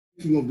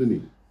of the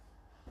knee.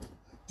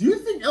 Do you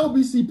think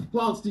LBC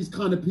plants these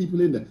kind of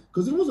people in there?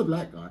 Because it was a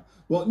black guy.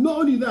 But not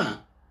only that,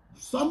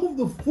 some of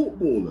the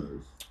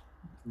footballers,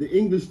 the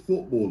English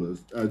footballers,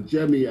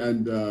 Jemmy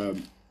and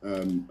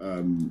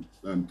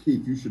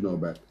Keith, you should know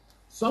about.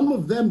 Some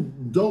of them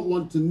don't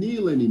want to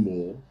kneel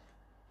anymore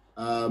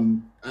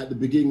at the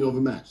beginning of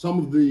a match. Some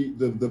of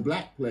the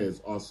black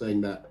players are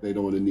saying that they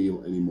don't want to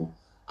kneel anymore.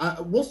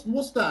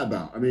 What's that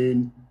about? I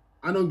mean,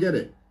 I don't get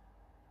it.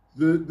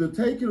 The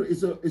taking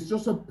it's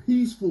just a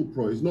peaceful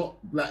protest. It's not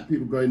black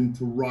people going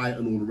to riot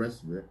and all the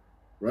rest of it,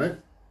 right?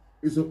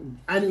 It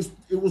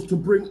was to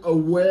bring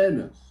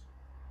awareness.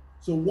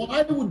 So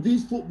why would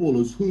these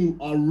footballers who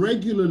are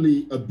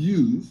regularly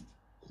abused,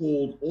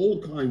 called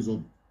all kinds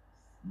of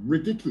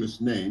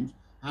ridiculous names,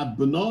 have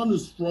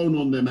bananas thrown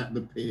on them at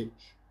the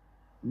pitch?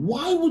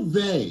 Why would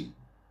they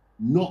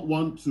not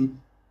want to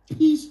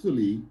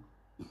peacefully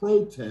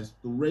protest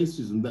the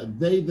racism that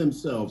they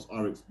themselves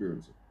are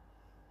experiencing?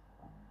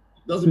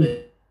 Doesn't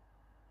make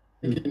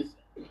any sense.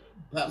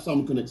 Perhaps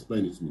someone can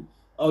explain it to me.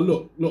 Oh,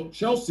 look,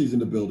 Chelsea's in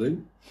the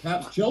building.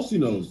 Perhaps Chelsea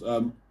knows.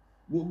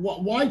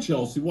 Why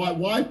Chelsea? Why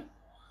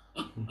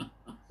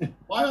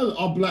why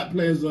are black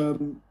players not?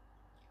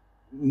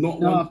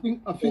 No,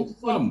 I think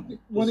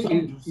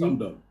some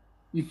don't.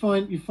 You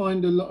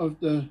find a lot of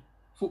the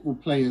football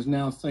players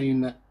now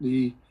saying that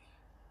the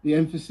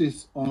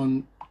emphasis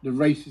on the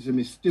racism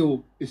is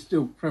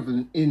still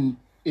prevalent in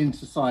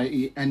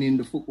society and in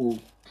the football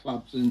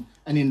clubs and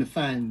in the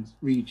fans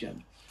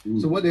region.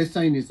 So what they're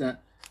saying is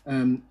that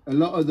a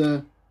lot of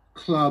the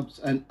clubs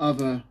and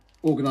other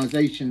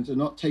organisations are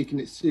not taking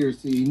it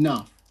seriously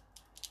enough,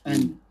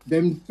 and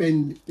them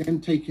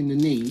taking the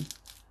knee,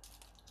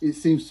 it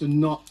seems to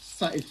not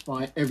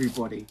satisfy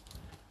everybody.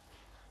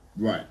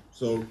 Right.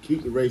 So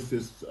keep the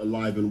racists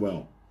alive and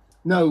well.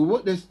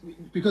 No,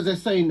 because they're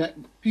saying that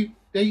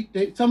they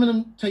some of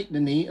them take the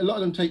knee, a lot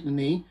of them take the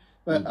knee,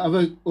 but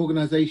other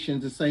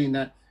organisations are saying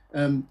that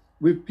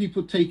with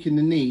people taking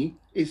the knee,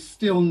 it's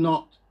still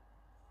not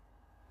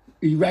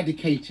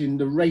eradicating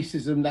the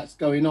racism that's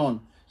going on.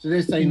 So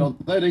they're saying,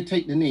 although they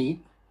take the knee,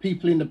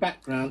 people in the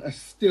background are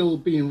still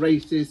being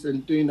racist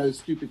and doing those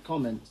stupid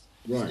comments.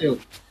 Right. Still.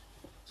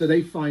 So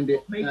they find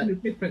it making a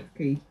difference,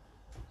 Keith.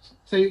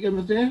 Say it again,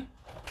 was there?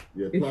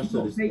 Yeah, it's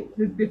not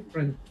making a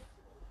difference.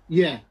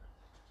 Yeah.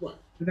 Right.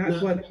 So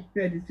that's why they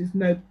said it's just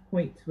no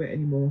point to it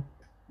anymore.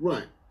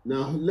 Right.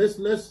 Now let's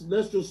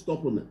just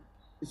stop on that.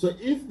 So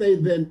if they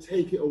then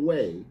take it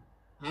away,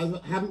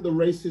 haven't the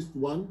racists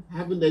won?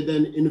 Haven't they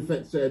then in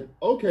effect said,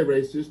 okay,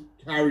 racist,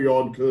 carry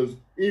on, because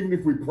even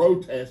if we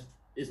protest,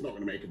 it's not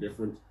going to make a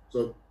difference.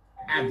 So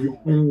have your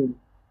way.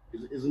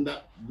 Isn't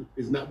that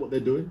what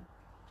they're doing?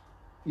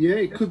 Yeah,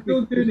 it could be.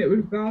 Still doing it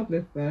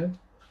regardless, though.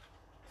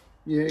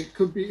 Yeah, it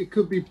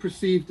could be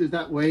perceived as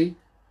that way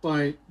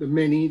by the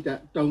many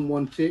that don't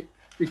want it,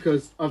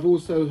 because I've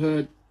also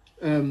heard,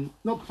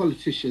 not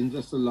politicians,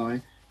 that's a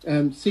lie,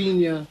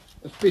 senior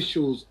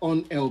officials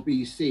on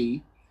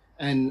LBC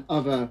and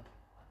other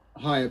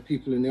higher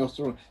people in the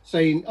Oscar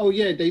saying, "Oh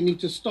yeah, they need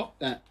to stop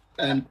that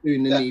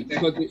doing the knee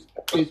because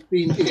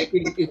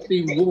it's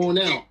been worn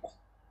out."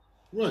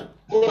 Right.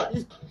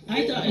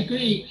 I don't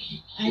agree.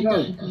 I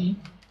don't agree.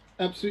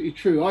 Absolutely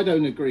true. I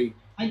don't agree.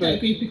 I don't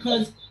agree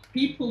because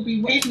people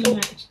be watching the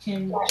match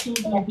and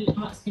children be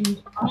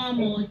asking mum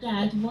or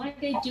dad, why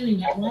are they doing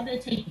that? Why are they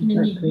taking the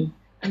knee?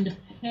 And the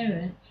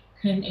parent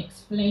can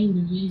explain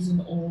the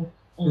reason or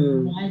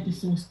why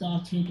this all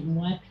started and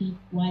why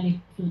they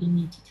feel the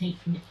need to take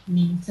the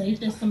knee. So if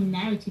there's some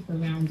narrative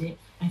around it,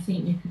 I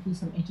think there could be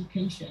some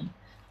education.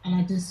 And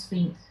I just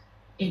think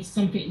it's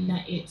something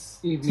that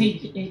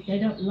they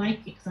don't like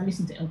it, because I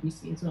listen to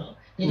LBC as well.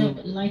 They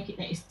don't like it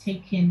that it's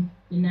taking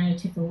the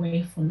narrative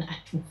away from the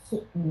actual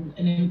football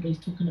and everybody's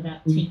talking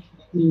about taking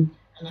the knee.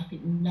 And I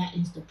think that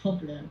is the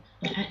problem.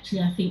 But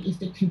actually, I think if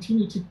they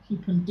continue to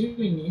keep on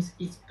doing this,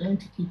 it's going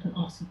to keep on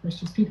asking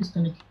questions.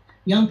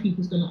 Young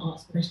people's going to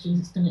ask questions.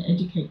 It's going to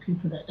educate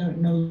people that don't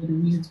know the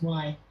reasons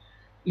why,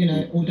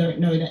 or don't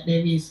know that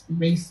there is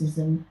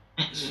racism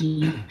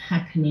actually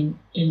happening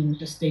in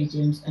the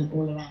stadiums and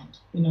all around.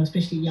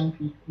 Especially young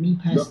people. Me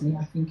personally,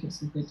 I think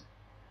it's a good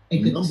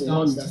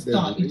start to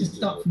start. You just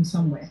start from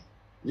somewhere.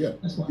 Yeah,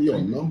 that's what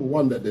number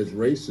one, that there's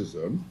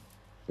racism,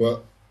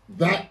 but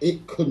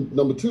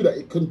number two, that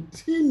it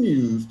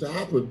continues to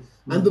happen,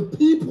 and the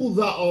people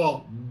that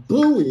are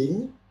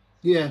booing,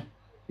 are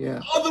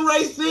the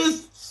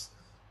racists.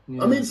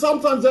 Yeah. I mean,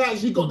 sometimes they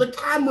actually got the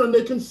camera and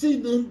they can see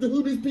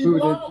who these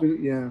people are.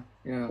 Yeah.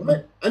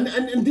 Right?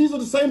 And these are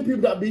the same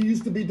people that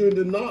used to be doing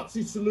the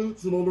Nazi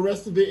salutes and all the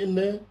rest of it in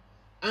there,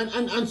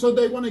 and so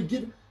they want to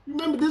give.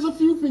 Remember, there's a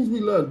few things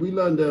we learned. We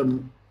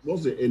learned,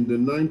 was it in the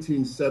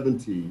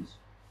 1970s,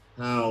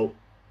 how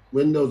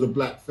when there was a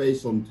black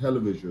face on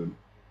television,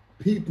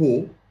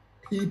 people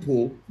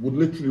would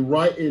literally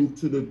write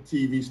into the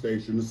TV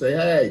station and say,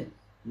 "Hey,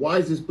 why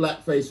is this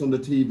black face on the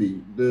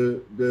TV?"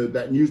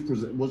 That news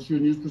presenter, what's your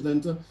news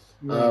presenter?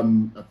 Yeah.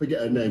 I forget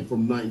her name,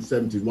 from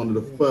 1970s, one of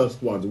the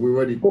first ones. We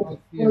already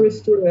Maurice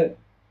Stewart.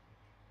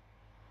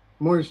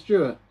 Maurice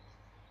Stewart.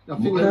 I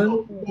think there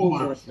was one before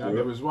her. Yeah,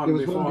 there was one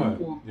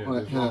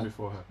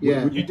before her.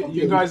 Yeah.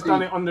 You guys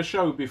done it on the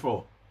show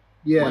before?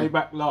 Yeah. Way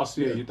back last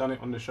year, you done it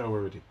on the show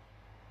already.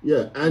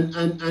 Yeah,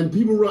 and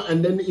people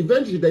and then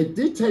eventually they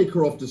did take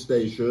her off the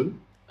station,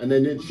 and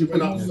then she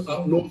went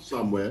up north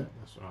somewhere.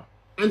 That's right.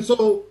 And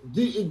so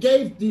it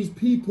gave these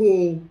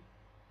people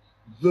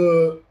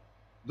the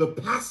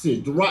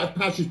passage, the right of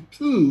passage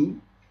to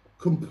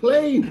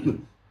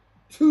complain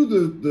to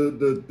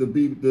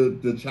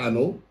the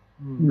channel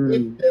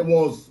if there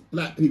was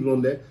black people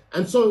on there,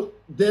 and so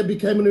there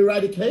became an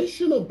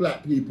eradication of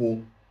black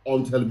people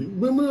on television.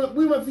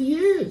 We went for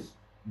years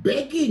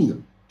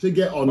begging to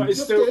get on. But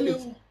it's still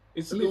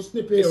it's a little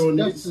snippet here on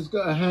this. Jester's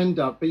got a hand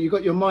up, but you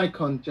got your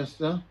mic on,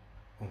 Jester.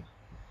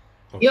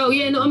 I'm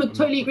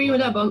totally agreeing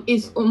with that, but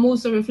I'm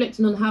also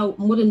reflecting on how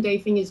modern day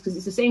thing is, because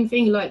it's the same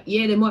thing. Like,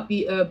 yeah, there might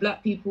be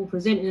black people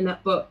presenting in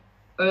that, but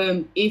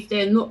if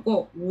they're not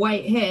got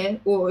white hair,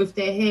 or if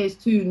their hair is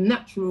too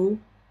natural,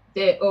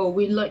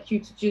 we'd like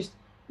you to just,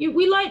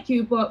 we like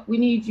you, but we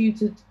need you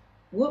to,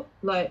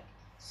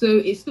 so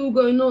it's still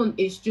going on.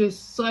 It's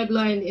just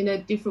sidelined in a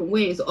different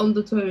way. It's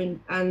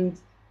undertone, and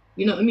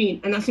you know what I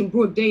mean? And that's in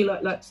broad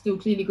daylight, like, still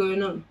clearly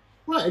going on.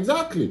 Right,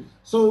 exactly.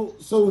 So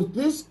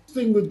this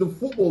thing with the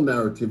football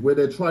narrative where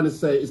they're trying to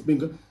say it's been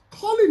good.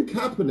 Colin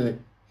Kaepernick,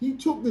 he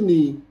took the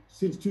knee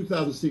since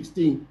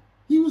 2016.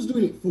 He was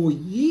doing it for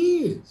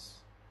years.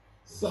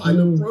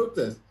 Silent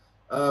protest.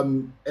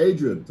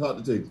 Adrian, talk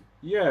to things.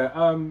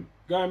 Yeah,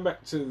 going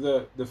back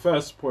to the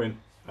first point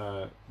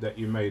that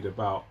you made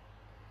about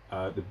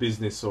the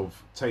business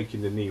of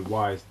taking the knee,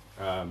 why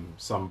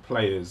some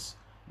players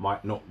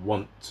might not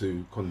want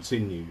to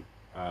continue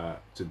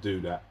to do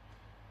that.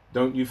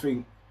 Don't you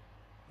think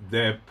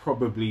they're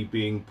probably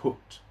being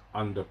put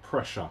under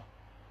pressure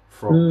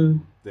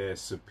from their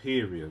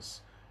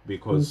superiors?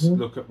 Because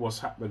look at what's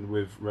happened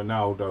with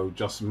Ronaldo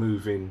just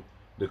moving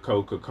the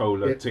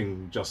Coca-Cola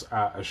thing just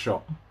out of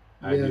shop,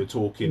 and you're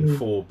talking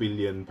 £4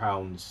 billion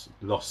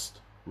lost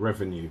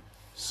revenue.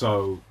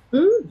 So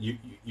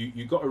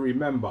you got to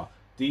remember,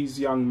 these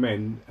young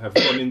men have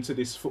gone into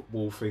this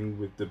football thing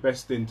with the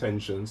best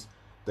intentions.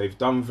 They've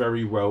done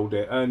very well.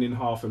 They're earning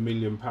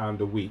 £500,000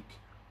 a week.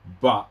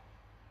 But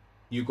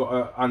you got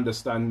to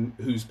understand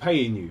who's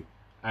paying you,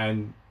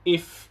 and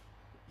if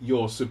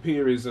your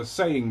superiors are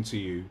saying to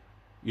you,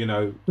 you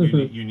know,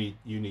 you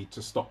need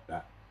to stop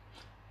that.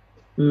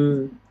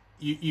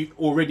 You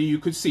already, you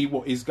could see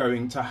what is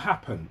going to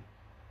happen.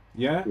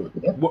 Yeah.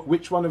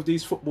 Which one of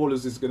these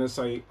footballers is going to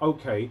say,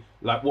 okay,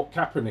 like what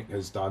Kaepernick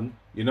has done?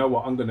 You know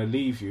what? I'm going to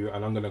leave you,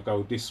 and I'm going to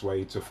go this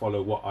way to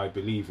follow what I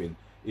believe in.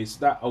 It's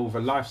that over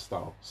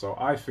lifestyle. So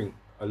I think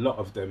a lot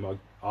of them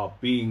are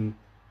being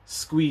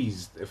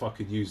squeezed, if I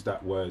could use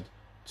that word,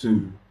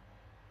 to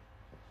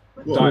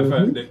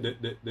divert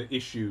the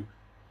issue.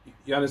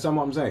 You understand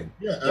what I'm saying?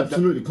 Yeah,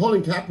 absolutely.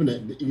 Colin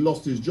Kaepernick, he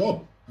lost his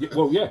job.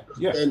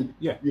 And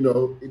you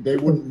know, they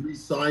wouldn't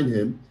re-sign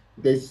him.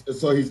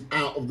 So he's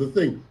out of the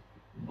thing.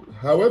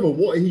 However,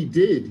 what he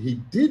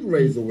did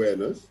raise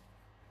awareness.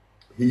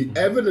 He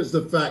evidenced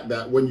the fact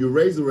that when you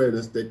raise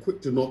awareness, they're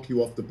quick to knock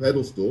you off the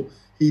pedestal.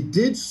 He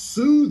did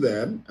sue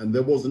them, and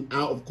there was an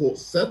out-of-court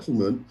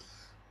settlement.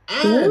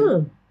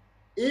 And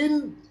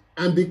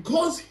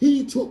because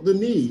he took the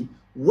knee,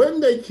 when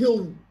they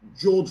killed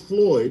George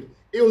Floyd,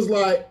 it was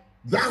like,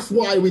 that's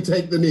why we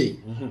take the knee.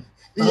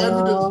 The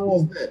evidence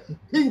was there.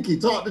 Pinky,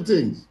 talk the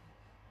things.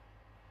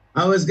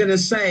 I was going to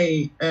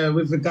say,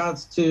 with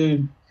regards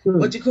to,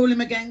 what do you call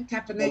him again?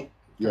 Kaepernick?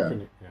 Yeah.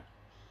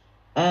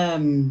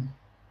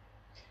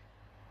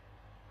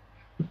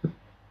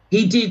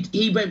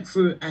 He went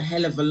through a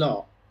hell of a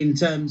lot in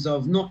terms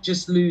of not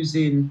just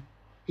losing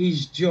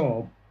his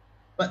job,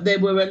 but there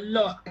were a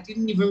lot, I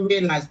didn't even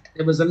realize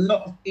there was a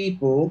lot of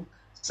people,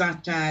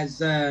 such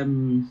as,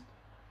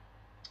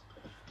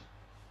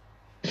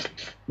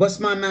 what's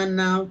my man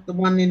now? The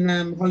one in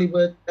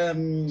Hollywood.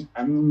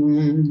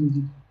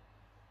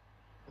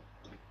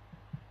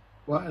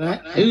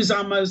 Who's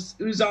our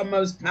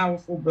most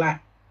powerful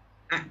black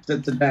actor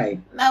today?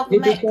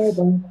 Idris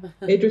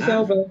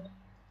Elba.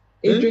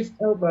 Idris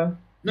Elba.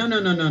 No.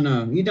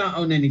 You don't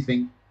own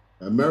anything.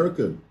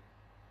 American.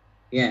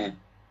 Yeah.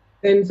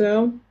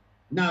 Denzel.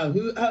 No.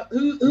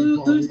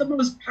 Who's the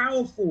most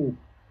powerful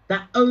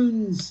that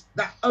owns?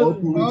 Tyler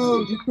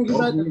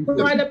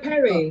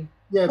Perry.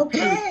 Yeah.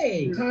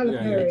 Okay. Tyler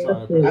Perry.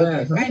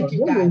 Okay, thank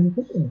you, guys.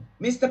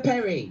 Mr.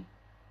 Perry.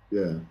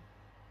 Yeah.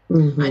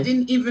 I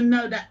didn't even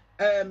know that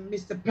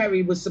Mr.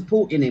 Perry was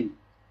supporting him.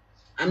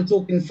 I'm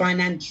talking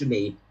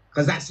financially,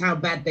 because that's how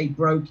bad they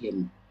broke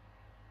him.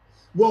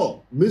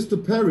 Well, Mr.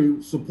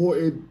 Perry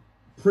supported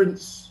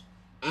Prince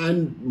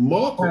and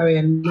Markle. Harry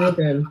and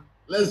Meghan.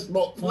 Let's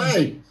not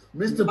play.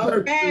 Mr.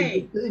 Perry.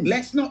 Okay,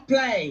 let's not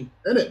play.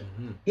 Innit?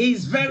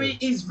 He's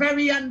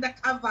very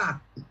undercover.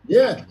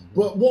 Yeah,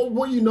 but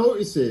what you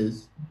notice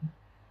is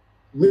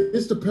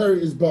Mr.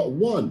 Perry is but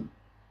one.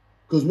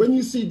 Because when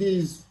you see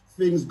these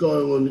things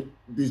going on,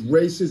 these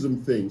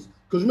racism things,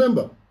 because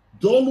remember,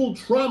 Donald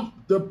Trump,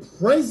 the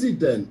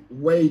president,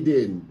 weighed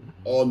in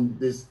on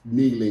this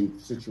kneeling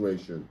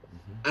situation.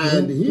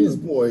 And his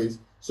boys,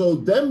 so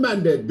them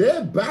man,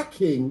 they're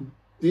backing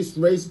this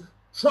race.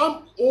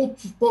 Trump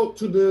also spoke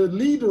to the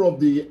leader of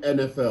the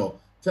NFL,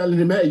 telling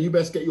him, hey, you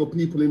best get your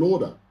people in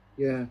order.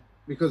 Yeah,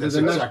 because of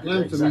the national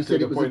anthem, he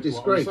said it was a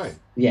disgrace.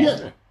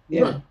 Yeah.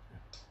 Right.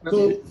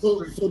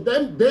 So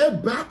then they're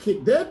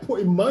backing, they're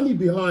putting money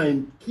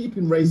behind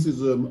keeping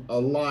racism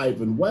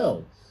alive and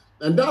well.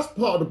 And that's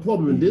part of the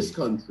problem in this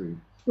country.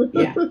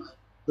 Yeah.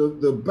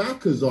 The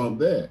backers aren't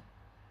there.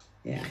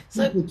 Yeah.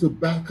 People to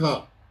back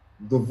up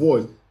the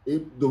voice,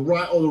 the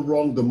right or the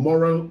wrong, the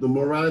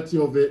morality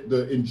of it,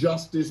 the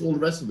injustice, all the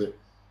rest of it.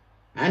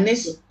 And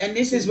this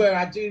is where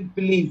I do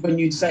believe when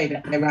you say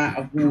that they're out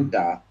of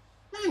order.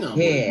 Hang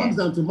on, it comes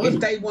down to money. If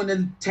they want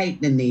to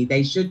take the knee,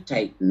 they should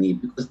take the knee,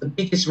 because the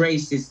biggest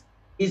race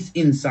is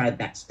inside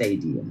that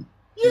stadium.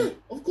 Yeah,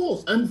 of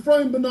course. And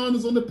throwing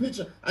bananas on the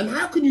pitch. And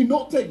how can you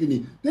not take the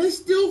knee? They're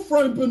still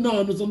throwing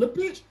bananas on the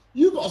pitch.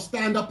 You got to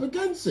stand up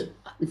against it.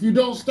 If you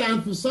don't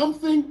stand for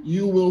something,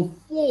 you will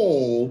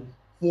fall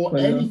for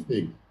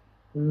anything.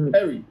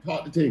 Very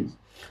part of things.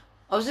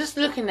 I was just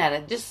looking at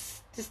it,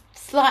 just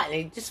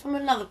slightly, just from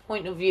another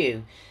point of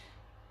view.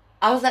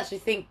 I was actually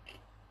thinking,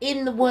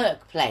 in the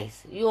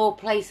workplace, your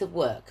place of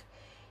work,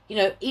 you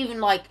know, even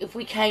like if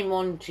we came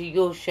on to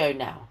your show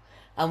now,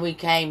 and we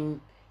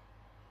came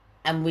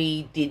and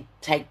we did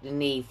take the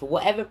knee for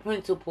whatever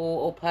principle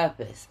or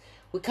purpose,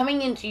 we're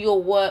coming into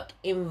your work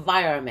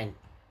environment,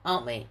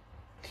 aren't we?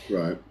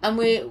 Right. And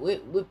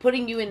we're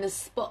putting you in the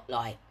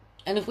spotlight.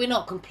 And if we're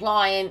not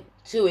compliant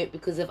to it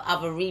because of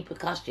other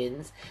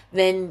repercussions,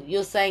 then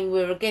you're saying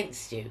we're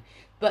against you.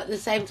 But at the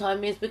same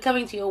time, we're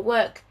coming to your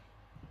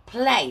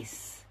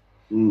workplace.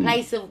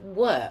 Place of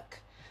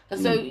work.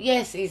 And so,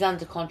 yes, he's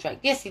under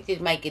contract. Yes, he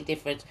did make a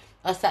difference.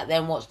 I sat there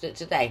and watched it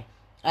today.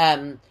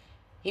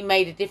 He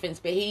made a difference,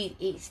 but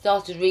he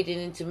started reading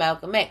into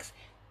Malcolm X.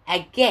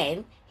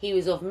 Again, he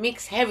was of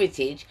mixed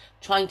heritage,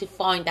 trying to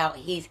find out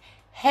his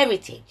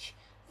heritage.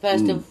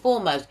 First and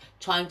foremost,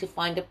 trying to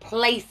find a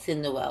place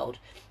in the world.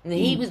 And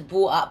he was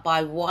brought up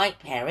by white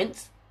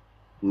parents.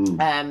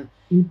 And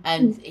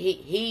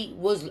he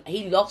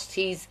lost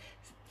his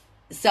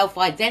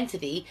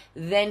self-identity.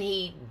 Then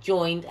he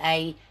joined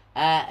a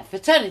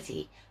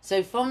fraternity.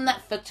 So from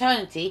that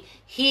fraternity,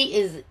 he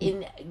is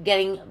in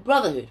getting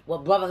brotherhood,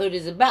 what brotherhood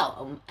is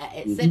about,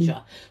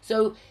 etc.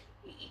 So,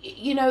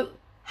 you know,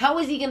 how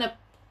is he going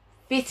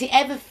to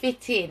ever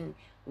fit in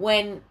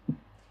when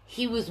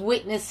he was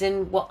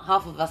witnessing what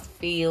half of us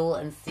feel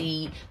and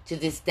see to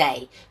this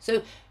day?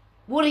 So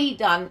what he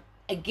done,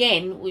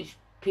 again, which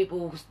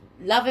people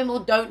love him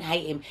or don't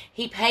hate him,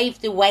 he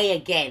paved the way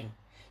again.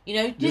 You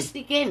know, just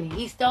again,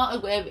 he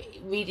started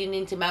reading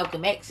into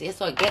Malcolm X. Yes,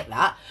 I get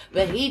that.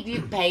 But he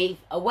did pave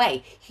a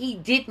way. He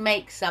did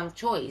make some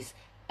choice,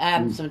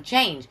 some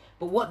change.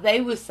 But what they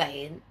were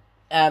saying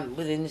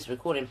within this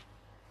recording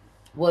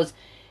was,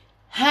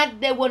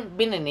 had there wouldn't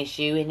been an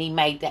issue and he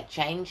made that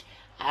change,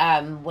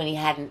 when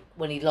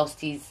he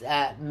lost his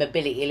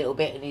mobility a little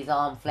bit and his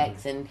arm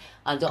flex and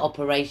under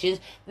operations,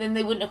 then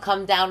they wouldn't have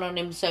come down on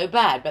him so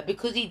bad. But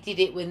because he did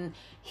it when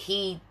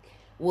he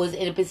was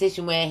in a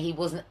position where he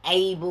wasn't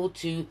able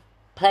to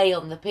play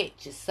on the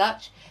pitch as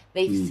such,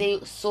 they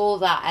saw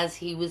that as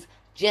he was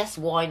just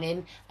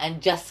whining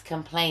and just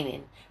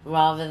complaining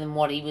rather than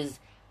what he was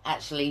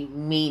actually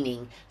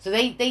meaning. So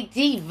they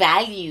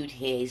devalued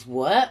his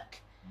work.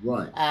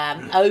 Right.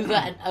 Over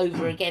and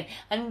over again.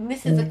 And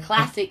this is a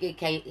classic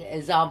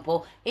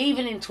example.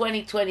 Even in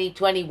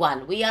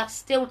 2020-21, we are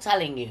still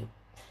telling you,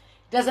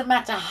 doesn't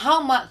matter how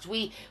much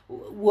we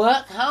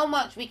work, how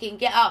much we can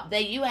get up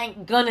there, you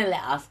ain't gonna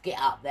let us get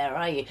up there,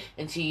 are you?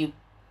 Until you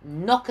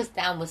knock us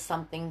down with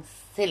something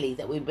silly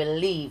that we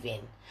believe in.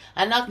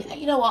 And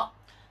you know what?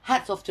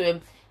 Hats off to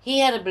him.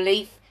 He had a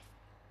belief.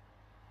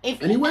 And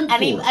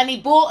he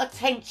brought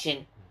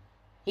attention.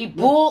 He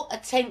brought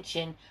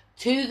attention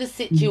to the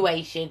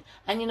situation,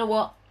 and you know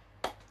what?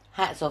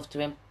 Hats off to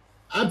him.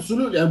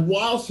 Absolutely. And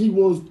whilst he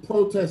was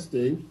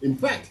protesting, in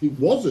fact, he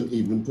wasn't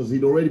even, because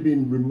he'd already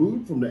been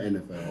removed from the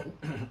NFL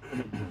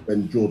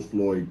when George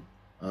Floyd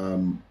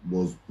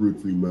was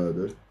brutally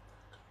murdered.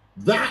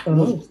 That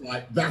was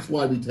like, that's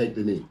why we take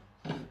the knee.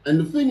 And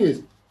the thing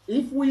is,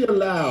 if we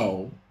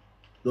allow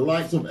the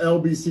likes of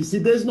LBC, see,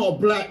 there's not a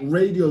black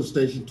radio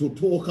station to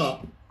talk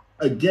up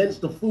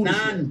against the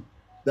foolishness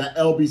that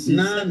LBC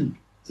said.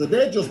 So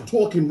they're just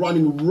talking,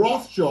 running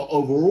roughshod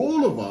over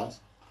all of us,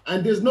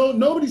 and there's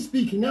nobody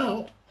speaking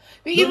out.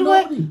 But you know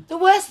what? The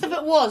worst of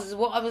it was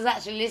what I was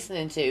actually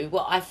listening to.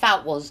 What I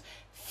felt was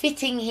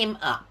fitting him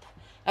up.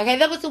 Okay,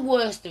 that was the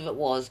worst of it.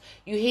 Was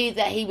you hear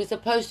that he was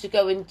supposed to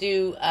go and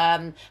do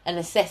an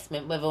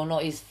assessment whether or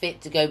not he's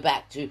fit to go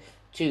back to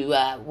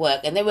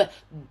work, and they were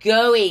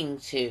going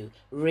to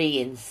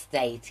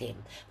reinstate him.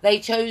 They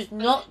chose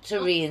not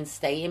to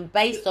reinstate him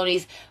based on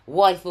his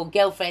wife or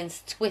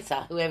girlfriend's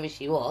Twitter, whoever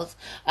she was.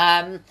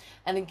 And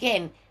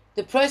again,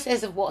 the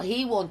process of what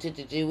he wanted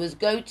to do was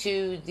go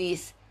to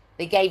this.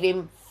 They gave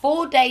him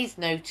 4 days'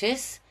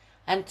 notice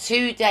and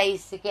 2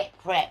 days to get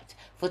prepped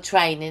for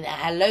training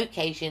at a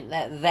location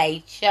that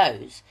they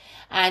chose.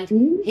 And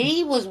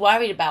he was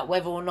worried about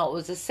whether or not it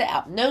was a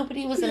setup.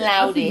 Nobody was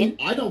allowed in.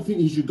 I don't think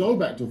he should go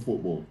back to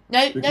football.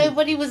 No,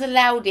 nobody was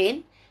allowed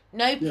in.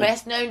 No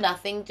press, no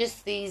nothing.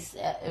 Just these,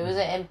 was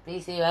it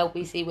NBC or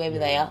LBC, wherever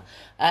they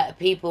are,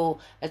 people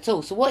at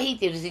all. So what he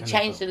did was he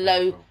changed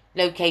the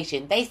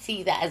location. They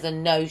see that as a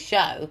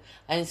no-show,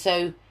 and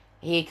so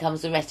here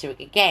comes the rhetoric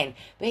again.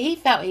 But he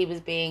felt he was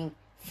being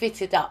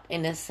fitted up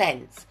in a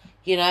sense,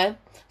 you know.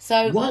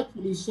 So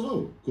rightfully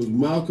so, because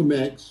Malcolm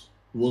X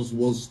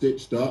was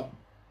stitched up.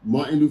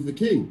 Martin Luther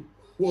King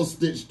was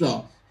stitched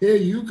up. Here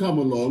you come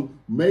along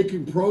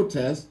making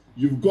protests.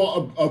 You've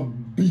got a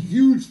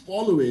huge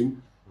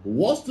following.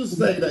 What's to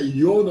say that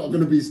you're not going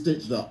to be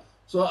stitched up?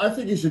 So I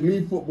think he should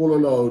leave football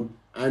alone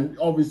and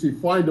obviously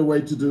find a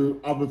way to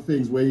do other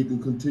things where he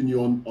can continue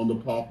on the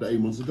path that he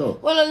wants to go.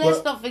 Well, and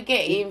let's not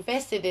forget, he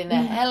invested in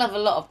a hell of a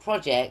lot of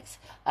projects,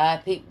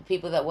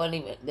 people that weren't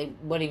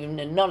even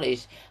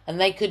acknowledged, and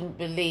they couldn't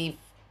believe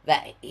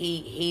that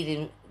he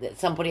didn't, that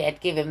somebody had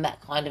given him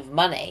that kind of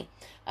money.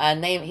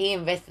 And he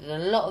invested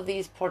in a lot of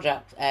these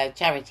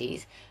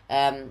charities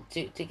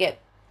to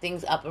get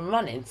things up and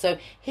running. So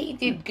he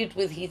did good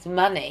with his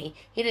money.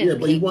 He didn't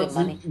keep the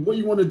money. What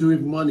you want to do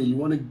with money, you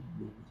want to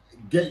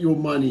get your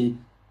money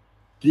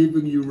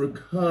giving you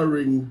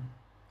recurring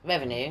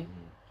revenue.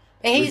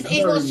 But he's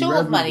not short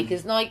of money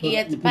because Nike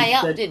had to pay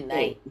up, didn't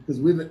they? Because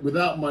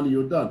without money,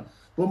 you're done.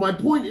 But my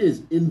point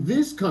is, in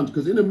this country,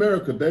 because in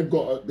America,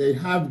 they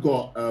have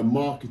got a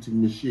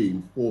marketing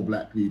machine for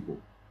black people.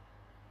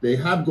 They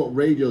have got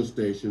radio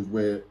stations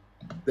where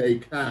they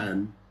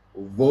can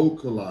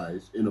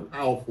vocalize in a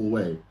powerful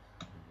way.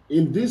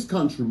 In this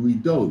country, we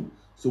don't.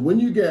 So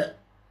when you get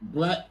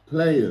black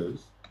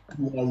players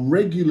who are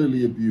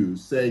regularly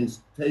abused, saying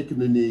taking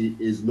the knee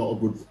is not a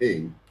good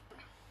thing,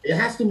 it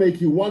has to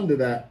make you wonder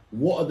that,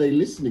 what are they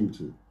listening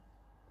to?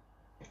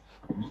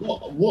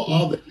 What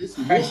are they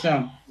listening to?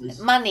 Pressure.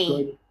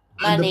 Money.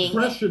 And the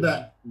pressure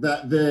that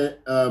they're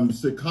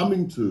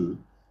succumbing to,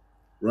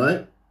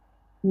 right?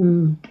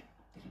 Money.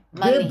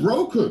 They're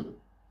broken.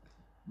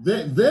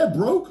 They're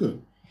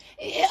broken.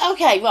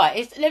 Okay,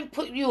 right. Let's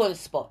put you on the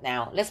spot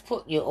now. Let's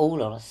put you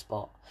all on a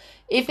spot.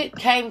 If it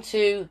came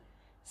to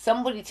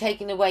somebody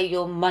taking away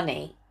your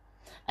money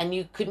and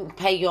you couldn't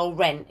pay your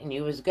rent and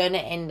you was going to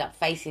end up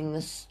facing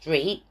the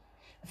street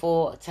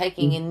for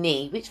taking a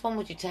knee, which one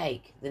would you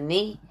take? The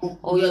knee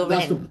or your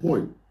rent? That's the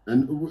point.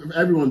 And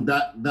everyone,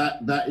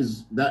 that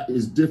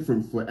is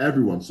different for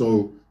everyone.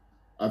 So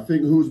I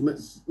think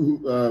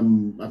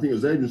I think it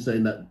was Adrian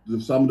saying that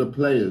some of the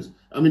players,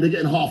 I mean, they're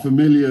getting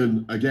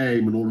 $500,000 a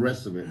game and all the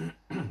rest of it.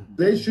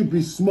 They should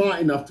be smart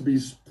enough to be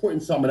putting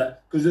some of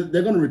that, because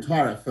they're going to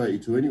retire at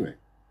 32 anyway.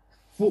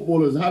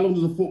 Footballers, how long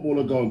does a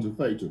footballer go on to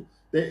 32?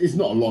 It's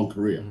not a long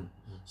career.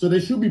 So they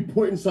should be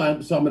putting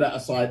some of that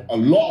aside, a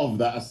lot of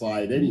that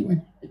aside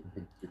anyway.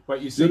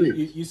 But you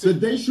see, so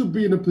they should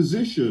be in a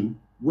position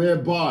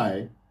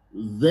whereby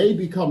they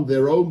become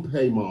their own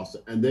paymaster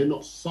and they're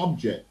not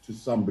subject to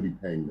somebody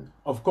paying them.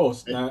 Of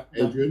course. Yeah,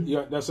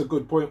 that's a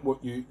good point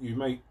what you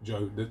make,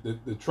 Joe.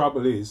 The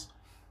trouble is,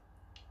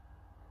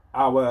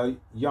 our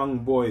young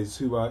boys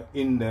who are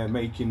in there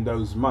making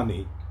those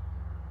money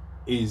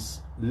is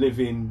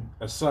living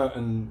a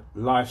certain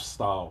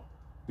lifestyle,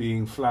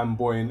 being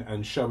flamboyant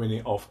and showing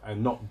it off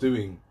and not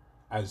doing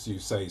as you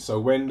say. So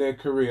when their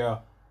career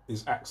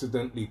is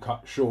accidentally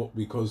cut short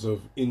because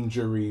of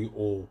injury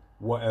or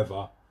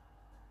whatever,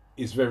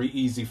 it's very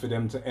easy for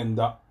them to end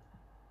up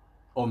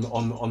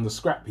on the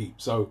scrap heap.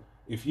 So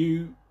if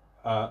you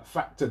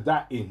factor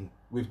that in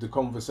with the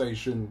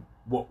conversation,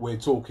 what we're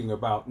talking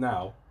about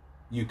now,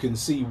 you can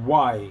see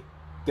why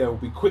they'll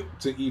be quick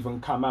to even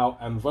come out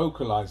and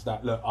vocalize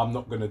that, look, I'm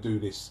not going to do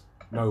this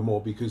no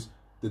more, because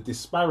the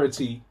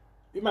disparity,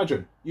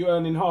 imagine you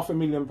earning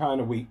 £500,000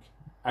 a week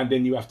and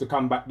then you have to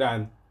come back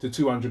down to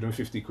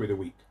 250 quid a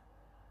week.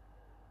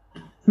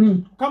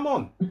 Come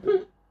on.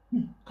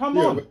 Come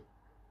on. But,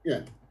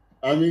 yeah.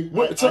 I mean,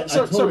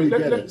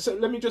 so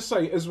let me just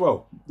say as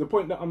well, the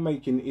point that I'm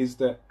making is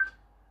that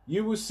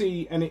you will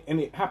see, and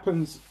it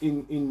happens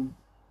in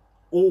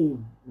all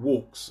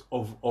walks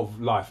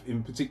of life,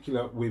 in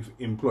particular with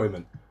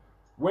employment.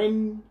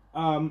 When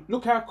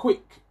look how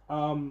quick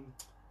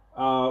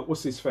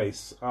what's his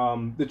face,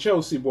 the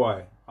Chelsea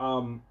boy,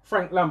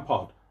 Frank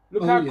Lampard.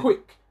 Look how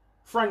quick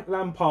Frank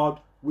Lampard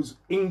was.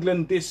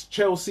 England this,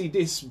 Chelsea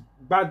this,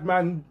 bad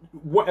man,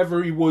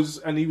 whatever he was,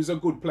 and he was a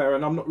good player.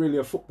 And I'm not really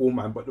a football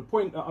man, but the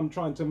point that I'm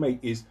trying to make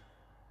is,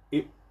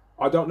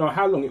 I don't know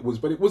how long it was,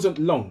 but it wasn't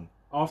long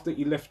after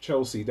he left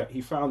Chelsea that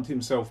he found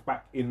himself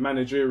back in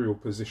managerial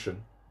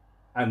position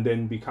and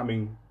then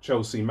becoming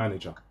Chelsea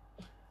manager.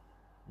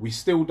 We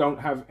still don't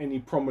have any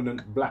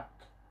prominent black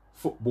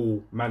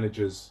football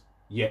managers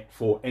yet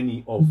for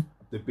any of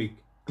the big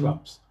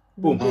clubs.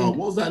 Boom. What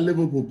was that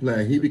Liverpool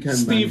player? He became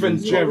Steven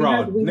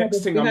Gerrard.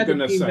 Next thing I'm going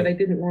to say. But they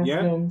didn't last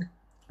long.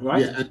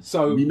 Right? Yeah, and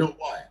so you know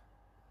why?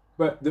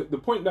 But the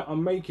point that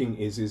I'm making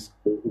is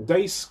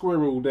they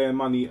squirrel their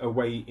money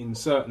away in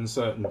certain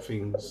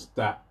things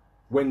that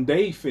when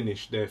they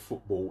finish their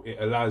football, it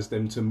allows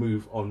them to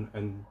move on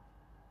and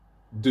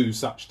do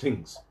such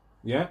things.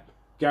 Yeah?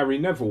 Gary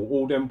Neville,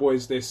 all them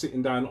boys, they're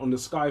sitting down on the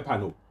Sky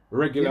panel,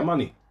 regular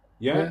money.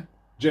 Yeah?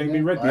 Jamie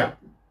Redknapp.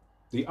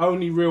 The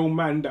only real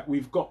man that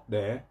we've got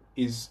there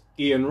is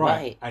Ian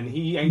Wright. And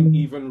he ain't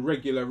even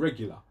regular.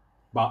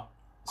 But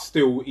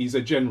still, he's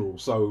a general,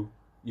 so...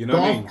 You know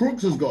Garth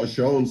Crooks has got a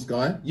show on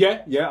Sky.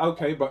 Yeah,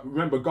 okay, but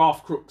remember,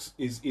 Garth Crooks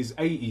is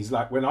 80s,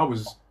 like when I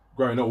was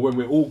growing up, when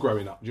we're all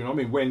growing up. Do you know what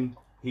I mean? When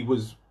he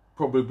was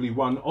probably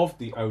one of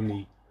the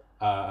only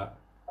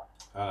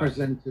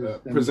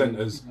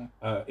presenters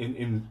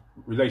in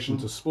relation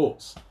to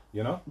sports.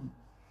 You know.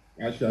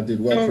 Actually, I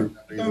did well for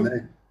his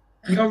name.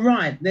 You're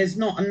right. There's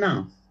not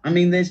enough. I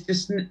mean, there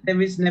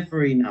is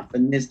never enough,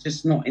 and there's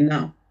just not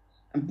enough.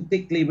 And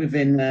particularly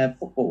within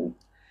football,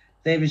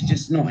 there is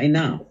just not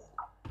enough.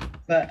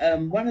 But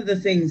one of the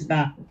things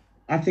that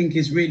I think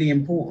is really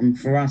important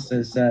for us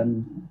as,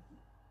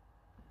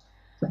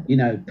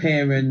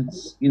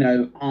 parents,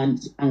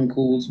 aunts,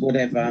 uncles,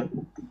 whatever,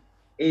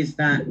 is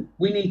that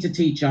we need to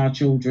teach our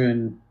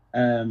children,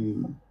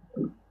 certain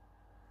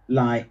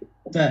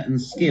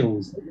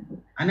skills.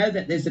 I know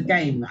that there's a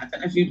game, I don't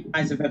know if you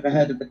guys have ever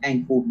heard of a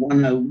game called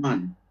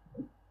 101.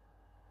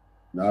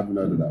 No, I haven't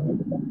heard of that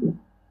one.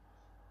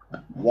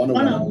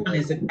 101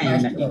 is a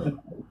game that you can...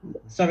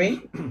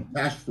 Sorry?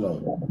 Cash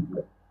flow.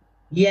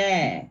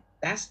 Yeah,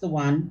 that's the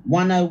one.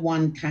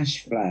 101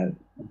 cash flow.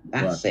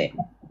 That's it.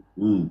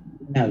 No,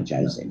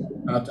 Joseph.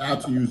 How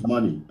to use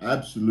money.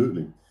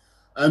 Absolutely.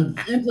 And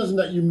interesting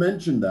that you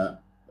mentioned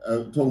that,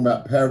 talking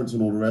about parents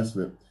and all the rest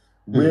of it.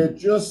 We're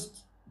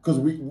just, because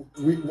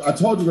I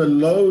told you we're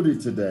loaded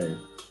today.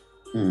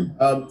 Who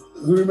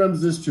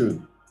remembers this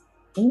tune?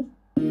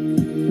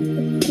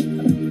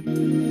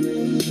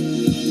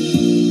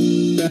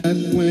 Back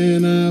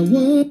when I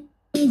was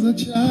a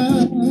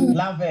child.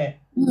 Love it.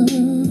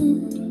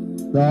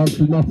 Down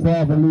to my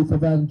father, Luther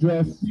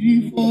Vandross.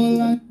 Before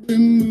life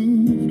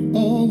removed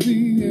all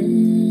the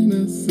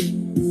innocence,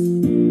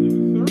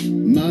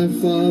 my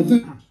father.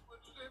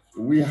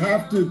 We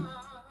have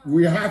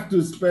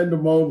to spend a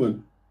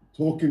moment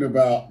talking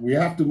about. We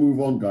have to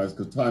move on, guys,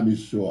 because time is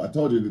short. I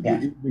told you that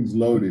the evening's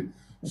loaded.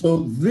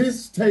 So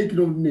this taking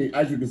of the knee,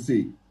 as you can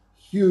see,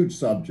 huge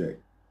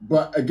subject.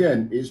 But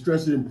again, it's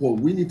stressing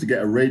important. We need to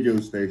get a radio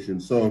station.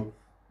 So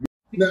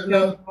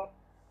now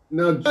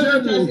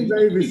General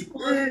Davis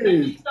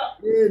is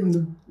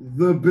in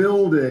the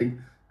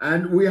building,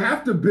 and we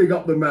have to big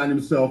up the man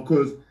himself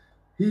because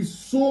he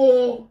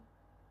saw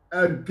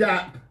a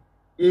gap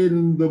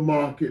in the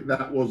market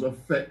that was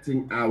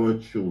affecting our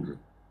children.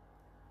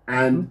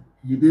 And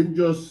he didn't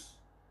just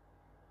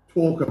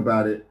talk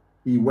about it,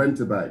 he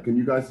went about it. Can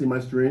you guys see my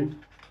screen?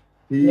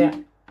 He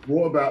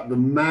brought about the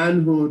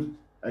Manhood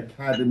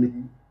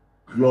Academy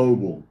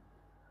Global.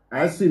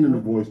 As seen in the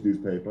Voice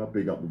newspaper,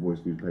 big up the Voice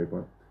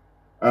newspaper.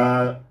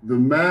 The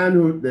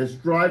Manhood, they're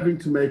striving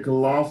to make a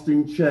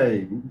lasting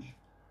change.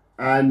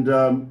 And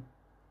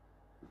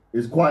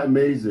it's quite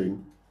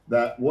amazing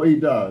that what he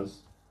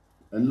does,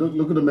 and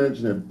look at the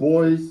mention here,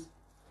 boys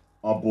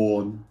are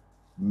born,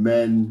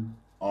 men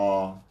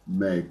are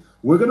made.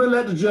 We're going to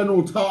let the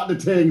General talk the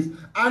things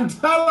and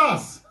tell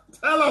us,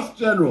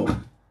 General,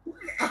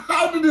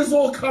 how did this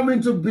all come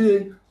into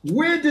being?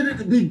 Where did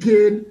it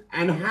begin,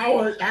 and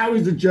how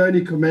is the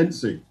journey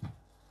commencing?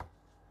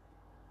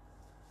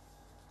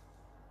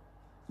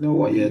 You know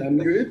what,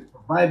 the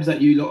vibes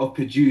that you lot have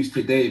produced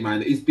today,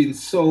 man, it's been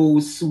so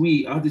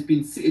sweet. I've just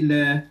been sitting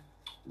there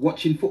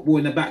watching football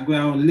in the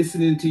background,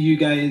 listening to you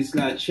guys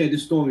like share the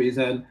stories,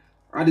 and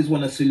I just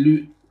want to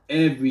salute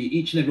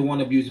each and every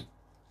one of you.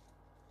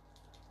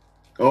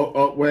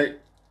 Oh, wait.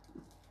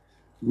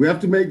 We have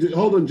to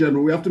hold on,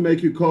 General, we have to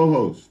make you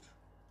co-host.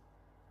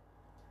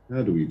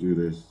 How do we do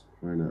this?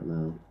 Crying out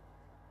loud.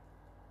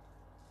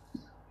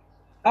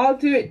 I'll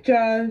do it,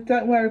 Joe.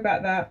 Don't worry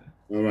about that.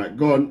 All right,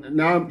 go on.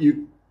 Now,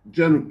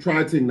 General,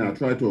 try thing now.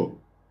 Try talk.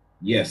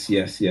 Yes.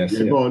 Yeah,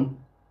 go on.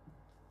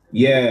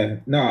 Yeah,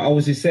 no, I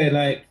was just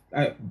saying,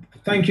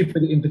 thank you for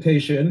the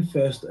invitation,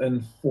 first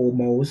and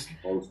foremost.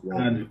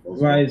 And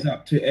rise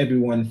up to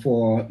everyone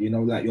for,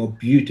 your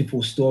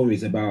beautiful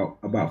stories about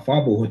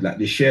fatherhood, like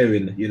the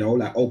sharing,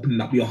 opening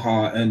up your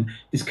heart and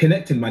just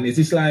connecting, man. It's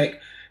just like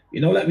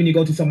when you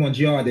go to someone's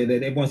yard and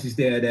everyone's just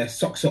there, their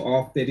socks are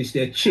off, they're just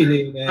there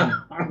chilling and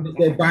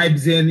their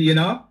vibes in,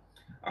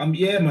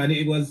 Yeah, man,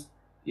 it was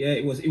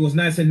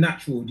nice and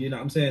natural, do you know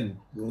what I'm saying?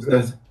 It was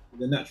nice,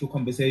 the natural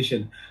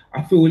conversation.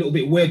 I feel a little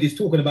bit weird just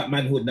talking about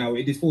manhood now.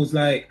 It just feels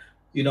like,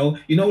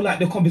 like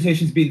the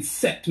conversation's been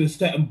set to a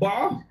certain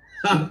bar.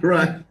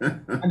 Right.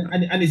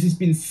 and it's just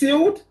been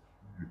sealed.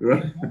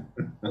 Right.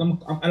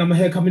 And I'm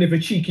here coming with a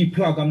cheeky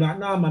plug. I'm like,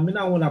 nah, man,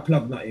 I don't want to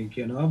plug nothing,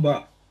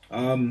 but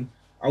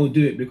I will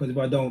do it, because if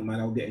I don't, man,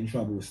 I'll get in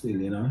trouble still,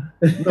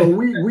 No,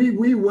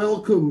 we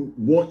welcome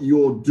what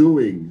you're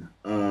doing,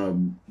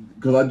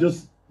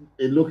 because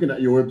in looking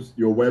at your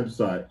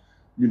website,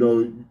 you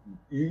know,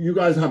 you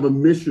guys have a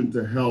mission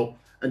to help,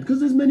 and because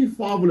there's many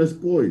fatherless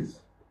boys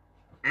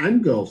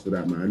and girls for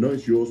that matter. I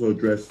noticed you also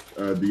address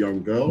the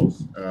young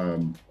girls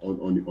on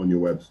your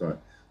website.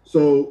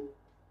 So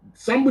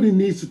somebody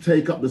needs to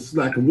take up the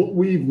slack. And what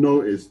we've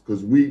noticed,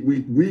 because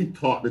we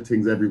taught the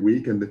things every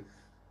week, and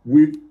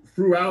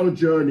through our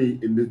journey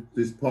in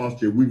this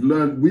past year,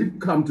 we've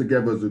come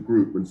together as a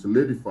group and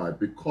solidified,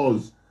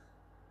 because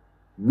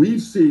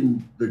we've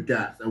seen the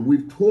gaps and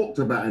we've talked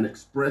about and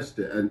expressed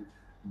it. And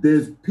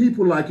there's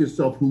people like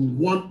yourself who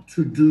want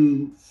to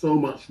do so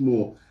much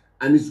more.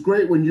 And it's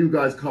great when you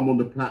guys come on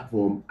the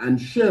platform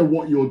and share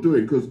what you're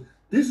doing, because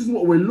this is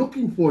what we're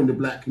looking for in the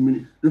Black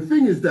community. The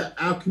thing is that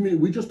our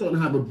community, we just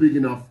don't have a big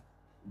enough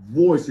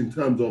voice in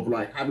terms of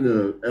like having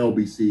a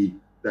LBC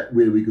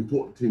where we can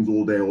talk things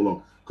all day, all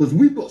long, because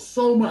we've got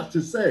so much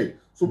to say.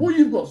 So what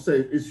you've got to say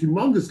is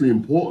humongously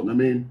important. I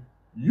mean,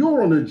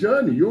 you're on a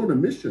journey, you're on a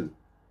mission.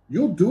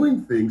 You're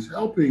doing things,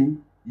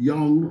 helping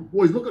young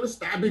boys. Look at the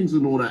stabbings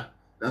and all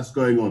that's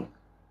going on.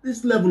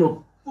 This level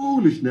of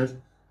foolishness.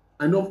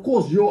 And of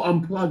course, you're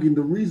unplugging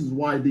the reasons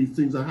why these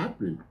things are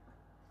happening.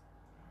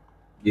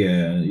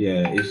 Yeah,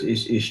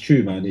 it's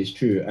true, man. It's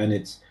true, and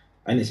it's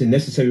a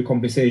necessary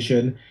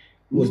conversation.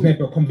 It was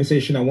never a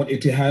conversation I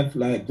wanted to have.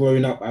 Like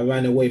growing up, I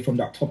ran away from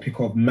that topic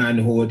of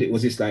manhood. It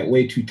was just like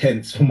way too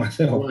tense for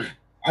myself. Right.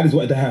 I just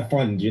wanted to have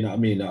fun. Do you know what I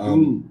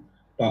mean?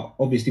 But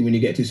obviously, when you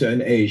get to a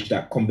certain age,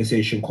 that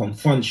conversation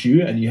confronts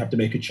you, and you have to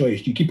make a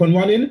choice. Do you keep on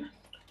running,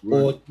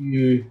 or do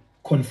you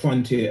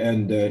confront it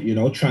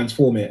and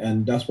transform it?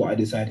 And that's what I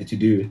decided to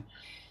do.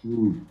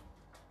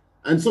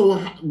 And so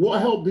what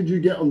help did you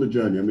get on the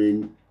journey? I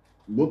mean,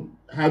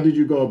 how did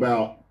you go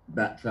about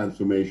that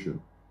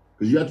transformation?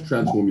 Because you had to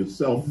transform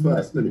yourself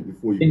first, didn't it,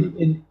 before you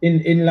could.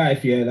 In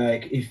life, yeah,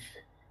 like if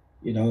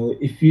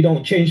you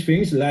don't change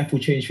things, life will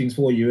change things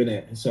for you,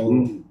 innit?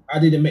 So I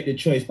didn't make the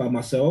choice by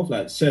myself.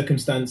 Like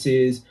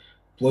circumstances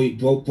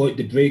brought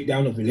the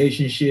breakdown of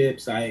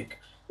relationships, like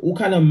all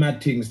kind of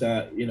mad things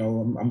that,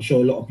 I'm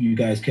sure a lot of you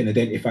guys can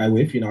identify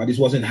with. I just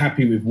wasn't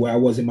happy with where I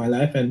was in my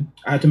life, and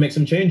I had to make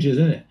some changes,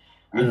 innit?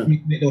 And to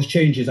make those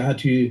changes, I had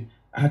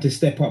to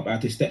step up. I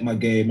had to step my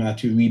game. I had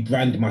to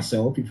rebrand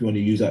myself, if you want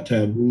to use that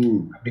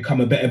term, become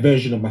a better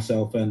version of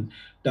myself. And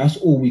that's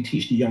all we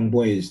teach the young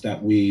boys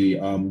that we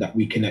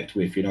connect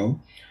with.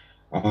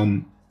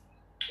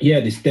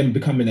 It's them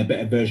becoming a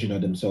better version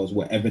of themselves,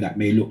 whatever that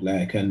may look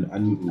like. And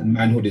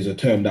manhood is a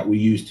term that we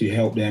use to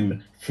help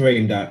them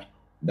frame that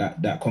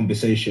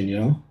conversation.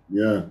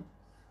 Yeah.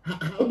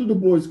 How do the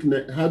boys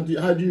connect? How do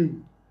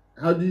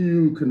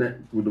you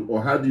connect with them,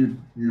 or how do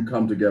you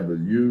come together,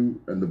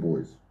 you and the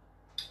boys?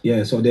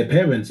 Yeah, so their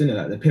parents,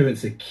 like the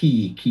parents are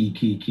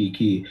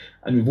key.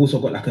 And we've also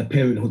got like a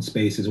parenthood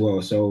space as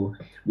well. So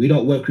we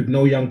don't work with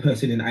no young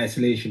person in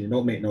isolation. It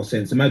don't make no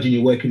sense. Imagine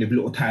you're working with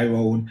little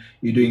Tyrone,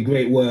 you're doing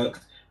great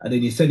work, and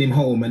then you send him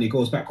home and he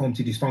goes back home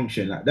to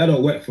dysfunction. Like that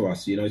don't work for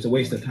us, it's a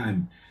waste of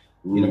time.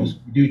 So we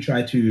do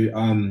try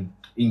to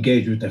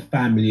engage with the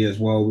family as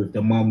well, with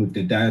the mum, with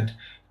the dad,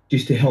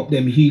 just to help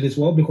them heal as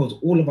well, because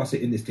all of us are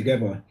in this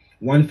together.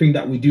 One thing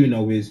that we do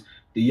know is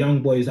the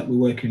young boys that we're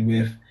working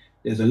with,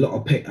 there's a lot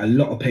of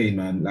pain,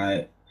 man.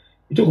 Like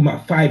you're talking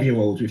about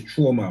 5-year-olds with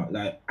trauma,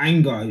 like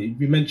anger.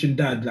 You mentioned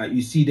dad, like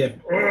you see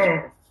them,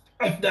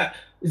 that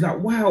it's like,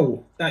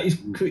 wow, that is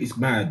it's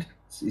mad.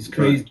 It's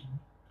crazy. Right.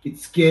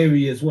 It's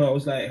scary as well.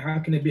 It's like, how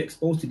can they be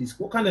exposed to this?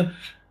 What are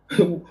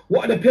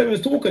the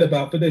parents talking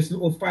about for this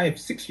little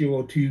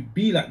 5-6-year-old to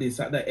be like this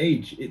at that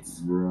age?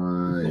 It's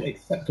not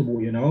acceptable,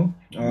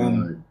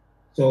 Right.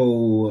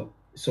 So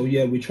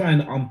yeah, we try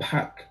and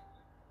unpack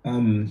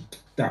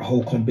that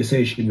whole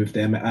conversation with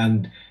them,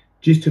 and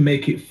just to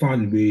make it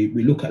fun, we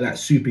look at like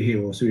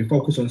superheroes. So we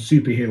focus on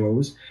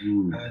superheroes,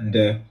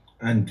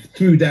 and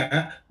through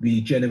that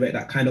we generate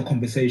that kind of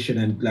conversation.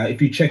 And like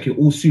if you check it,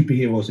 all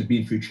superheroes have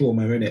been through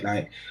trauma, innit?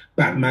 Like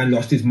Batman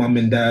lost his mum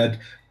and dad,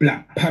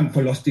 Black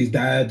Panther lost his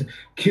dad,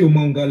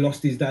 Killmonger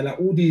lost his dad. Like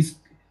all these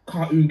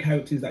cartoon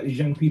characters that these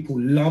young people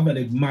love and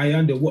admire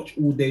and they watch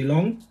all day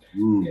long.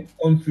 They've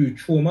gone through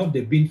trauma,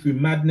 they've been through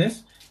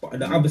madness, but on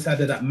the other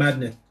side of that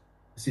madness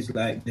is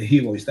like the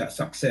hero, is that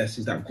success,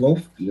 is that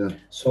growth.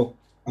 So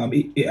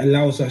it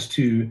allows us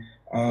to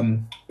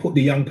put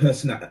the young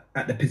person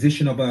at the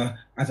position of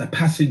as a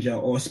passenger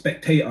or a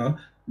spectator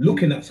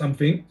looking at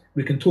something.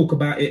 We can talk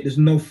about it, there's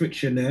no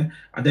friction there,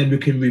 and then we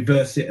can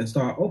reverse it and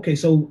start, okay,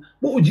 so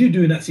what would you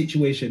do in that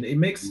situation? It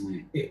makes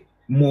it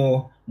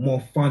more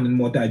fun and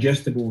more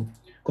digestible.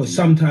 Because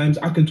sometimes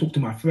I can talk to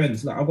my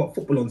friends, like I've got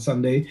football on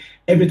Sunday,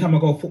 every time I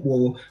go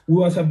football, we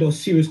always have those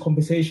serious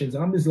conversations,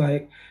 and I'm just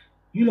like,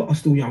 you lot are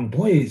still young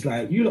boys,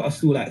 like you lot are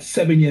still like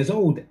 7 years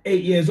old,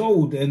 8 years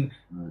old, and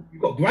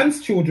you've got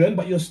grandchildren,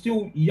 but you're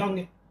still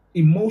young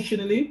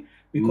emotionally,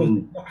 because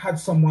you've not had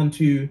someone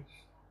to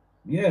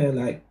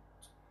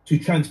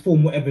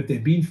transform whatever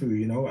they've been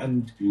through,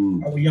 and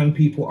our young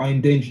people are in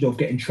danger of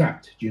getting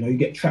trapped. You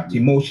get trapped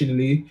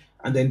emotionally,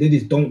 and then they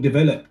just don't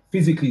develop.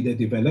 Physically they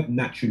develop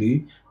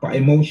naturally, but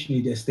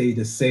emotionally they stay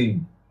the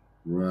same.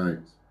 Right.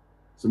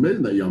 It's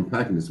amazing that you're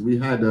unpacking this. We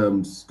had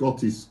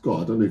Scotty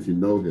Scott. I don't know if you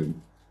know him.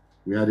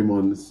 We had him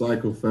on,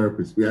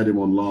 psychotherapist. We had him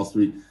on last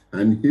week,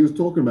 and he was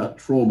talking about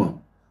trauma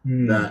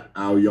that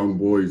our young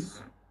boys,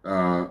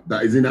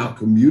 that is in our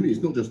community.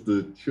 It's not just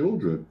the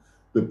children.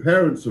 The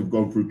parents have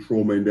gone through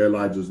trauma in their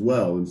lives as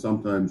well, and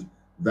sometimes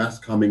that's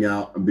coming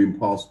out and being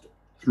passed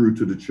through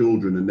to the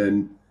children, and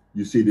then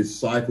you see this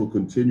cycle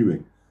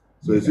continuing.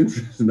 So it's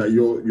interesting that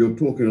you're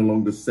talking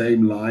along the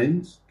same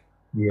lines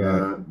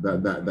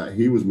that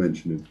he was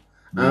mentioning.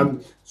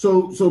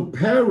 So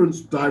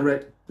parents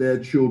direct their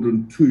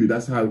children to you.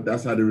 That's how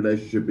the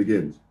relationship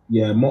begins.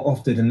 Yeah, more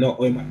often than not,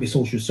 or it might be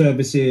social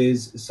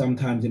services.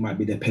 Sometimes it might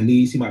be the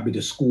police. It might be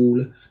the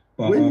school.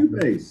 But where are you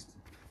based?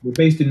 We're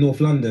based in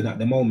North London at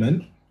the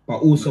moment, but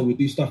also we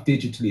do stuff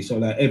digitally. So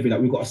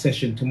we've got a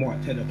session tomorrow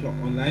at 10 o'clock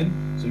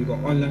online. So we've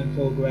got online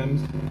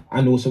programs,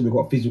 and also we've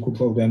got physical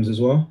programs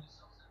as well.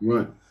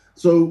 Right.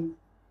 So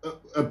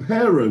a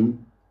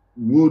parent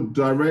would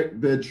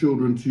direct their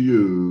children to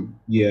you.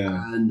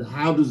 Yeah. And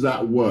how does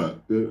that work?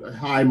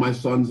 Hi, my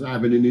son's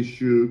having an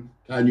issue.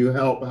 Can you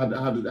help?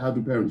 How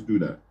do parents do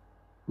that?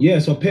 Yeah,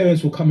 so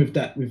parents will come with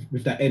that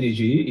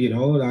energy,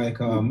 like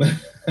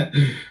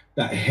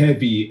that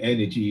heavy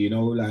energy,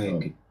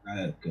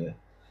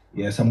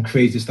 some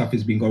crazy stuff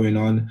has been going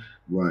on.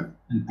 Right.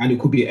 And it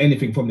could be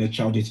anything from their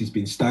child that has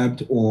been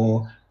stabbed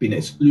or been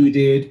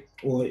excluded,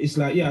 or it's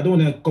like, I don't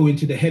want to go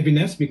into the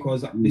heaviness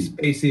because this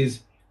space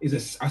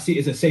I see it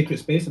as a sacred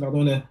space, and I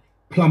don't want to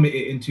plummet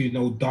it into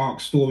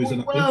dark stories.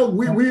 Well,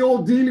 we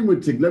all dealing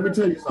with things. Let me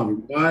tell you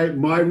something.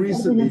 My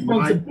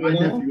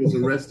nephew was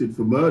arrested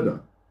for murder.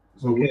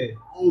 So we're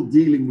all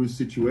dealing with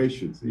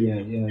situations.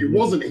 It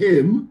wasn't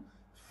him.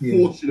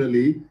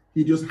 Fortunately,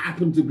 he just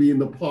happened to be in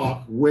the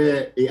park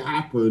where it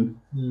happened,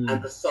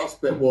 and the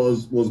suspect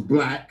was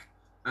black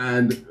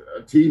and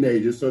a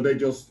teenager. So they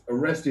just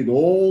arrested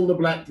all the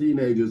black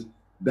teenagers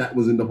that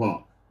was in the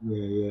park.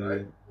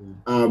 Right?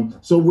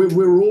 So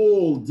we're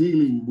all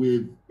dealing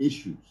with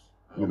issues,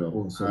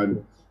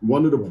 and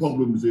one of the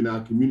problems in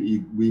our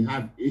community, we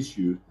have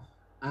issues,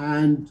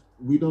 and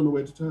we don't know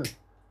where to turn.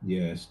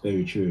 Yes,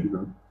 very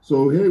true.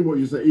 So hearing what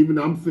you say, even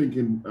I'm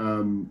thinking,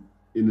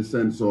 in the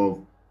sense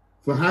of,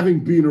 for having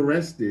been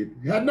arrested,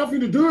 he had nothing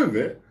to do with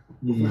it,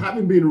 but for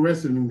having been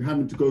arrested and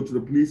having to go to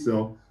the police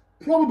cell,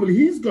 probably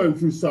he's going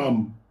through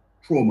some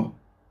trauma.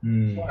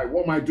 Like,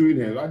 what am I doing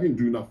here? I didn't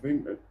do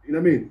nothing. You know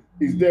what I mean?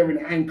 He's there in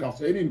handcuffs.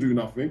 He didn't do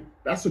nothing.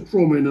 That's a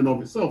trauma in and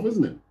of itself,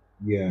 isn't it?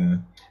 Yeah.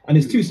 And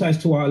there's two sides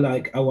to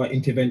our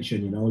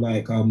intervention,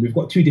 we've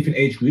got two different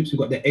age groups. We've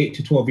got the 8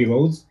 to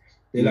 12-year-olds.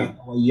 They're like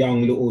our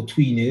young little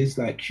tweenies,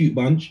 like cute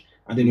bunch.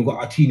 And then we've got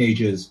our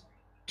teenagers.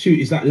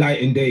 It's like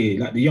light and day.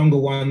 Like the younger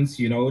ones,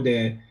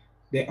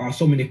 there are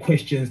so many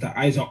questions. Their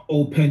eyes are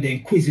open. They're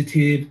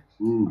inquisitive.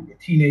 The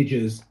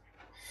teenagers,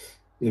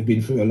 they've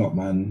been through a lot,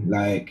 man.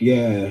 Like,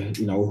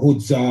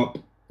 hoods up,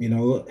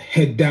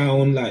 head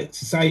down. Like,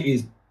 society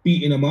is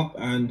beating them up,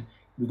 and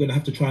we're going to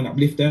have to try and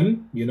uplift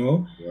them,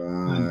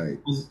 Right.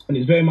 And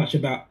it's very much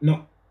about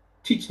not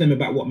teach them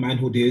about what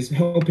manhood is,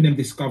 helping them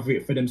discover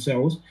it for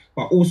themselves.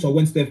 But also,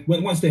 once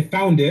they've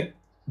found it,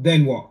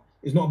 then what?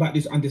 It's not about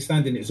this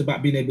understanding. It's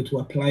about being able to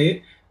apply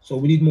it. So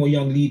we need more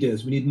young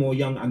leaders. We need more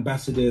young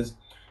ambassadors,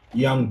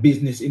 young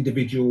business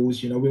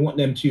individuals. We want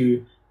them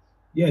to,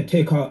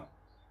 take our...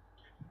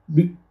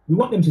 We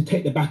want them to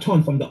take the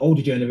baton from the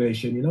older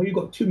generation. You've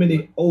got too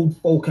many old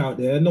folk out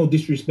there, no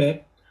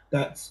disrespect,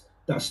 that's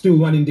still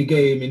running the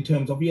game in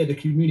terms of, the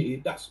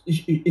community. That's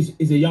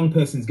is a young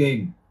person's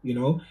game,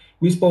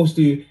 We're supposed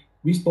to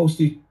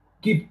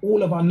give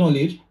all of our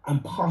knowledge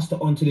and pass it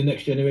on to the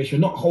next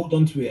generation, not hold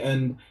on to it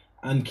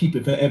and keep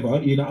it forever,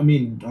 you know what I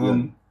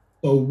mean?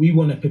 So we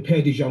want to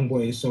prepare these young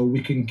boys so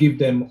we can give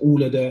them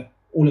all of the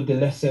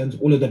lessons,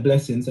 all of the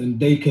blessings, and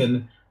they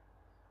can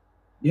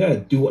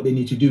do what they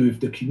need to do with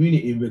the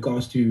community in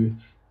regards to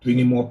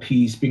bringing more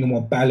peace, bringing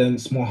more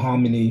balance, more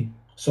harmony,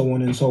 so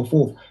on and so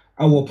forth.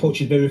 Our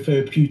approach is very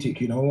therapeutic,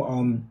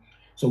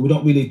 so we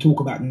don't really talk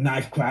about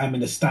knife crime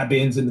and the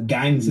stabbings and the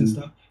gangs and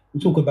stuff. We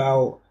talk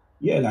about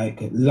like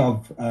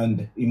love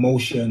and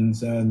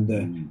emotions and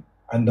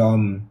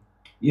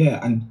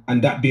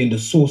that being the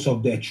source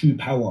of their true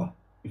power,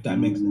 if that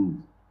makes sense.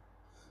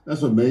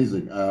 That's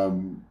amazing.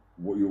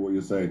 What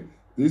you're saying.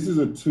 This is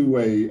a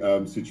two-way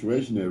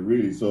situation here,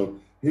 really. So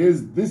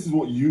this is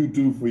what you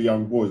do for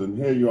young boys, and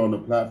here you're on the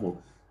platform,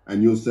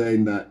 and you're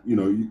saying that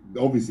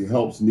obviously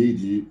helps need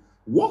you.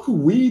 What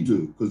can we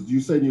do? Because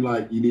you're saying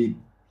you need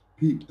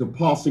the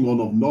passing on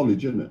of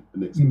knowledge, isn't it,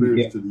 and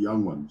experience to the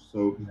young ones.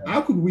 So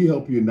how could we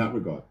help you in that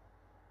regard?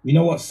 You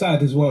know what's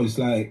sad as well? It's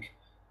like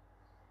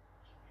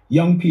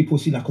young people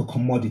seem like a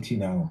commodity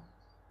now.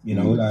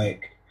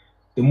 Like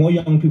the more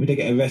young people that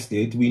get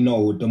arrested, we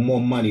know the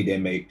more money they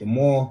make. The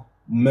more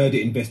murder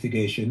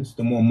investigations,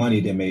 the more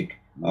money they make.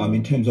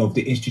 In terms of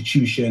the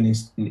institution,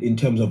 in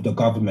terms of the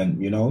government,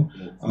 we know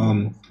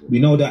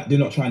that they're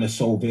not trying to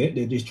solve it.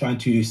 They're just trying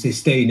to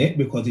sustain it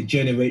because it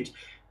generates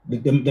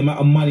the amount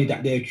of money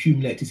that they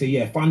accumulate to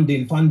say,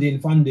 funding,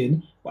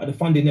 but the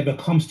funding never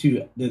comes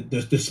to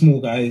the small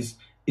guys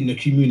in the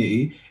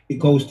community, it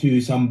goes to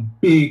some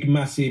big,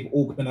 massive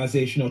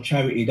organisation or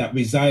charity that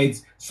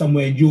resides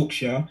somewhere in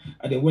Yorkshire,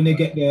 and then when they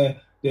get their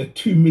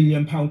 £2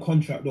 million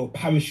contract, they'll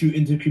parachute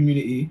into the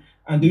community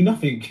and do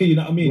nothing. You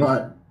know what I mean?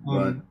 Right.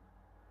 Right.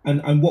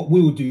 And what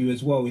we'll do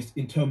as well is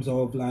in terms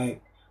of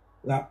like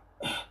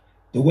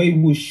the way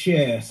we'll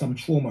share some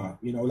trauma,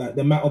 you know, like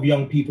the amount of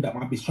young people that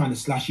might be trying to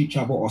slash each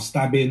other or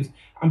stabbings,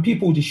 and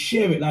people just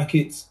share it like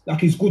it's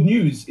good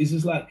news. It's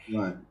just like,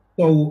 right.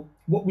 So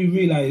what we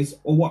realize,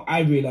 or what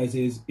I realize,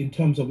 is in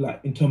terms of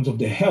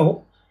the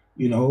help,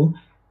 you know,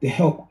 the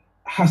help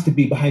has to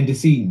be behind the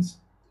scenes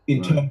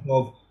in terms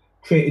of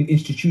creating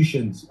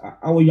institutions.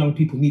 Our young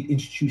people need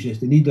institutions.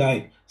 They need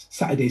like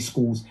Saturday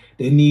schools.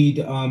 They need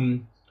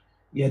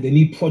they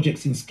need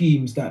projects and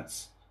schemes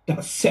that's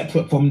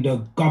separate from the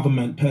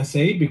government per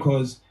se,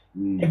 because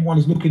everyone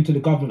is looking to the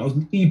government. I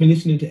was even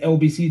listening to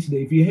LBC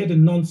today. If you hear the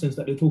nonsense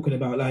that they're talking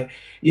about, like,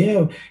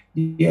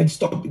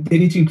 stop, they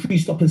need to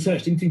increase, stop and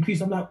search, they need to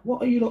increase. I'm like,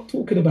 what are you not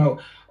talking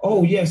about?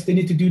 Oh, yes, they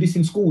need to do this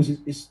in schools.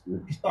 It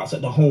starts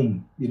at the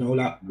home, you know,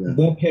 like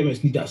more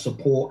parents need that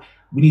support.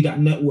 We need that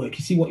network.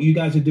 You see what you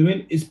guys are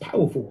doing is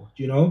powerful,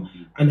 you know,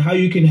 and how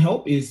you can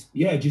help is,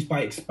 just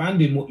by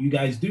expanding what you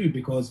guys do,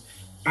 because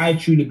I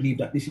truly believe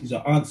that this is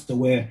an answer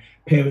where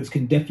parents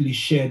can definitely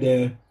share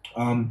their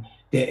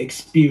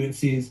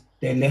experiences,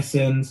 their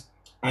lessons,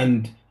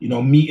 and, you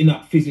know, meeting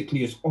up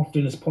physically as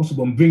often as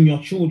possible, and bring your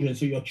children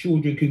so your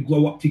children can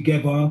grow up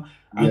together.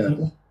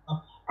 And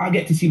I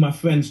get to see my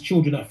friends'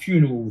 children at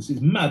funerals.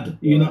 It's mad,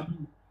 you know.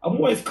 I'm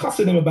always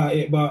cussing them about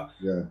it, but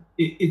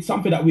it's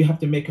something that we have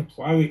to make a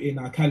priority in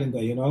our calendar,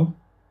 you know.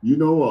 You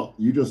know what?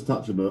 You just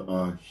touched on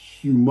a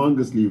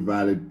humongously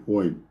valid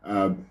point.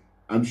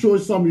 I'm sure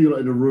some of you are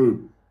in the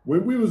room.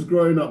 When we was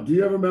growing up, do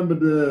you ever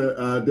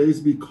remember there used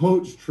to be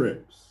coach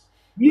trips?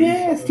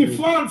 Yes, to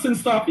France and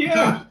stuff,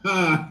 yeah.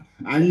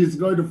 And you used to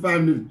go to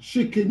family.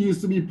 Chicken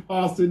used to be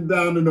passing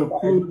down, and the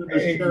food and the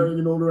sharing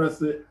and all the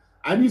rest of it.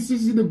 And you used to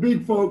see the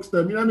big folks,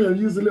 them, you know what I mean?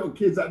 And use the little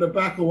kids at the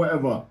back or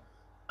whatever.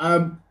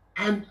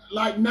 And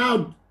like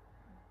now,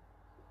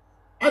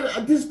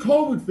 this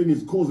COVID thing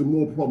is causing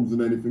more problems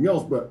than anything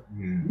else, but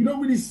we don't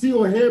really see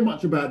or hear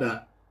much about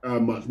that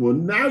much more.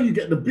 Now you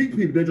get the big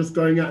people, they're just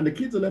going out and the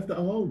kids are left at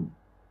home.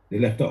 They're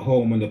left at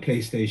home on the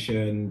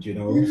PlayStation, you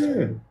know.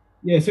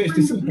 So it's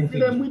the simple thing.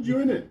 Them with you,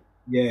 innit?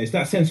 Yeah, it's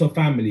that sense of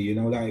family, you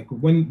know. Like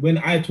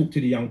when I talk to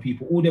the young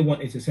people, all they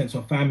want is a sense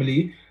of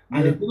family.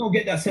 And if they don't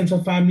get that sense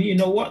of family, you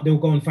know what? They'll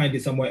go and find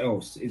it somewhere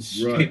else. It's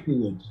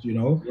straightforward, you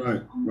know.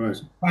 Right.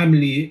 So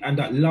family and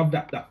that love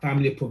that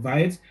family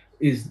provides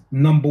is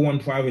number one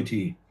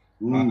priority.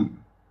 And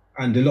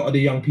a lot of the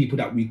young people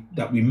that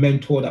we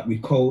mentor, that we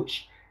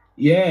coach,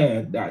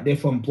 that they're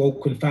from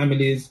broken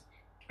families,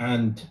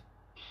 and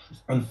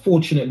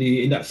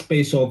unfortunately, in that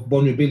space of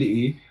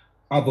vulnerability,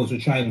 others will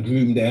try and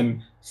groom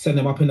them, send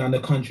them up and down the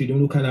country,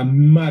 doing all kind of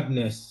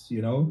madness,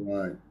 you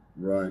know.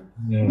 Right.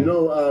 Yeah. You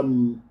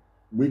know,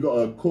 we got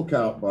a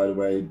cookout, by the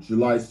way,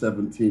 July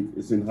 17th.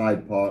 It's in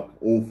Hyde Park.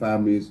 All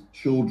families,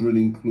 children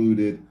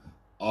included,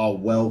 are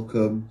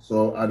welcome.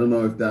 So I don't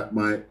know if that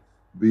might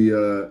be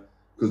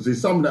because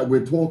there's some that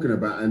we're talking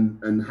about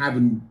and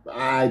having,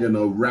 I don't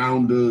know,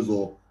 rounders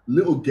or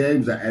little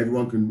games that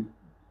everyone can.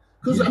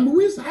 Because, I mean,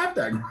 we used to have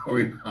that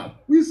growing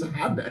up. We used to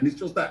have that. And it's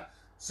just that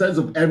sense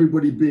of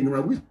everybody being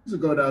around. We used to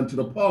go down to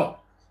the park.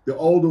 The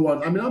older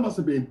ones, I mean, I must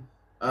have been,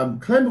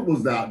 Clement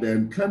was out there,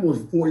 and Clement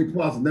was 40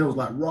 plus, and they was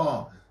like,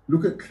 raw,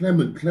 look at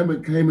Clement.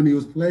 Clement came and he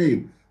was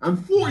playing. And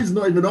 40's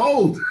not even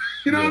old.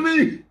 You know what I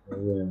mean?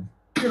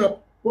 You know,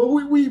 but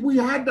we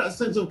had that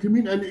sense of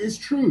community, and it's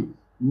true.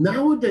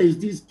 Nowadays,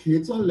 these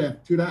kids are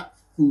left to that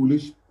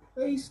foolish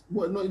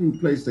not even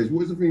PlayStation.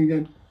 What is the thing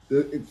again?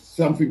 It's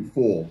something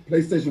 4,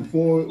 PlayStation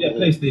 4. Yeah,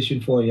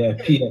 PlayStation 4. Yeah,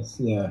 PS.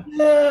 Yeah.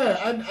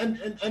 Yeah,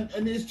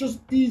 and it's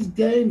just these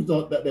games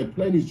that they're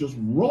playing is just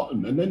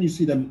rotten, and then you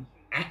see them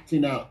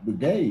acting out the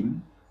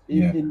game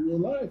in real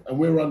life, and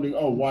we're wondering,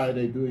 why are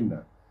they doing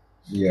that?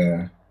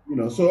 Yeah. You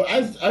know, so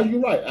as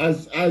you're right,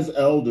 as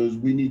elders,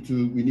 we need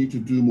to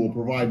do more,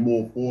 provide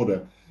more for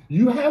them.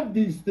 You have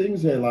these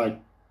things here like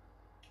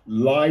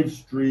live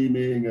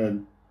streaming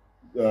and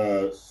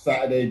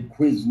Saturday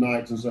quiz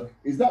nights and stuff.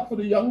 Is that for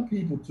the young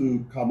people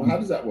to come? How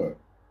does that work?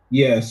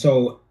 Yeah,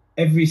 so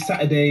every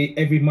Saturday,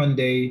 every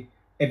Monday,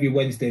 every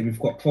Wednesday, we've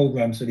got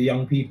programs for the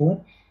young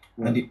people,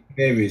 and it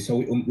varies. So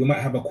we might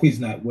have a quiz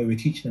night where we're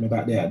teaching them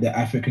about their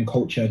African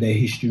culture, their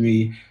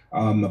history,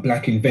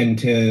 Black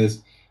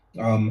inventors,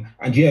 and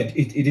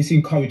it just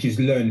encourages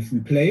learn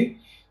through play.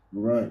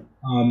 Right.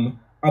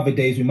 Other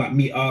days we might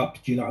meet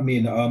up. Do you know what I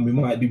mean?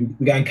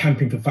 We're going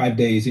camping for 5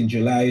 days in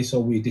July, so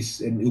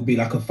it'll be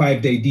like a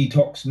 5-day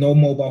detox, no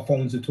mobile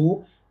phones at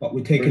all. But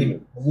we're taking them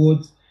in the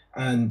woods,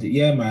 and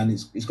man,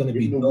 it's going to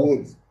be in the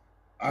woods.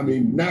 I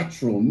mean,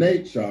 natural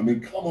nature. I mean,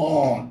 come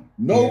on,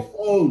 no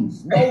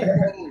phones,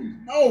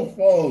 no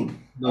phones.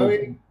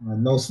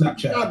 No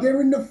Snapchat. Yeah,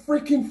 they're in the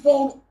freaking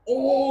phone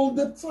all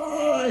the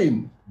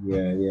time.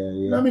 Yeah.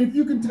 I mean, if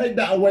you can take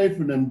that away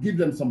from them, give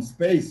them some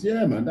space,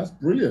 yeah, man, that's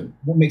brilliant.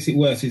 What makes it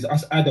worse is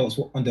us adults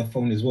on the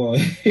phone as well.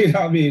 You know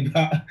what I mean?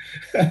 But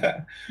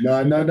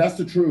no, that's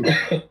the truth.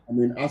 I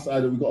mean, us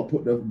adults, we've got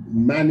to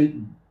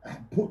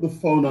put the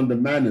phone under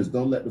manners.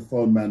 Don't let the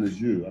phone manage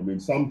you. I mean,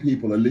 some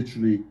people are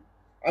literally,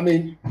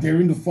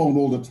 they're in the phone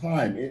all the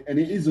time, and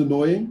it is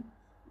annoying.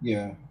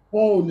 Yeah.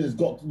 Phone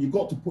you've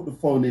got to put the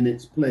phone in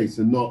its place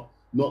and not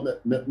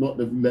let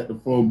the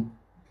phone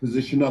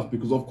position us,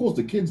 because of course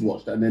the kids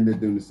watch that and then they're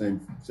doing the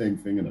same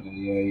thing.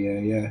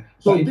 Yeah.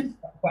 So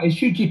but it's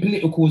hugely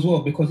political as well,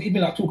 because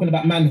even like talking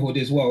about manhood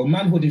as well.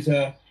 Manhood is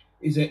a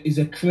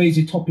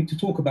crazy topic to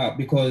talk about,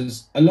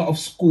 because a lot of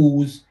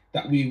schools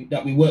that we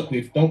work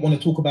with don't want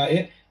to talk about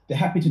it. They're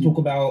happy to talk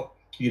about,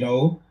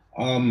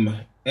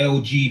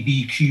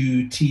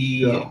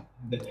 LGBTQT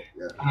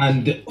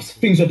and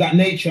things of that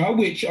nature,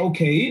 which,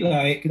 okay,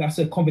 like that's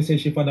a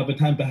conversation for another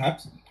time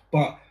perhaps.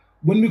 But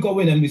when we go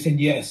in and we say,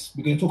 yes,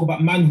 we're going to talk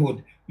about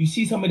manhood, you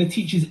see some of the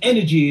teachers'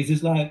 energies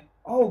is like,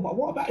 oh, but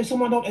what about if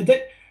someone don't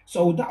adapt?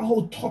 So that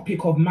whole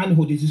topic of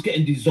manhood is just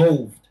getting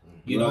dissolved,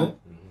 you know?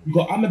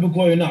 I remember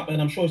growing up,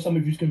 and I'm sure some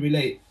of you can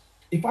relate.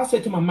 If I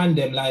said to my man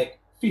them like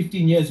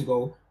 15 years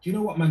ago, do you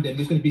know what, man them,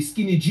 there's going to be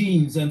skinny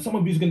jeans and some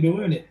of you's going to be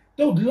wearing it,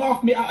 they would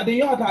laugh me out of the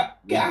yard, like,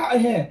 get out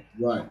of here.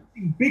 Right.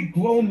 Big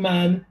grown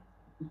man,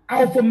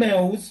 alpha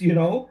males,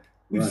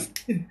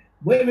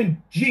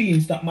 wearing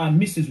jeans that my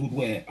missus would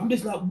wear. I'm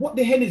just like, what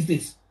the hell is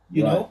this?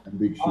 You know?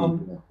 Big shoes,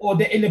 or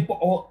they're in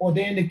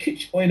the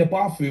kitchen or in the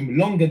bathroom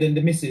longer than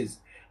the missus.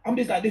 I'm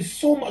just like, there's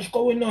so much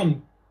going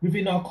on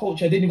within our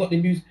culture. Then you got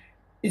the music.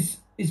 It's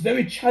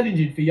very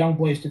challenging for young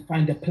boys to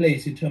find a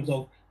place in terms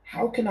of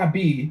how can I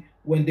be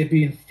when they're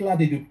being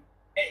flooded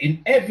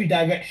in every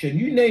direction.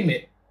 You name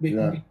it. It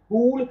could be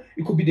school,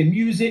 it could be the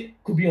music,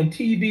 it could be on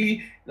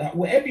TV. Like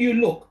wherever you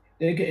look,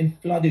 they're getting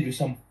flooded with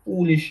some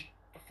foolish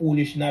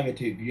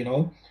narrative,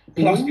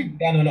 Plus people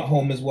down on at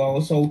home as well.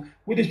 So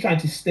we're just trying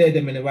to steer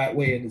them in the right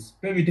way, and it's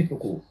very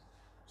difficult.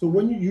 So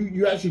when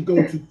you actually go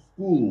to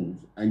schools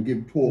and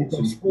give talks,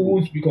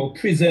 we go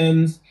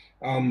prisons,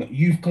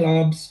 youth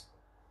clubs.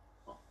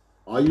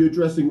 Are you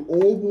addressing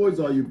all boys,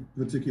 or are you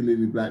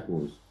particularly black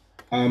boys?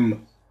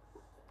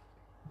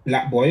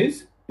 Black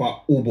boys,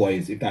 but all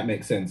boys, if that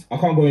makes sense. I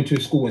can't go into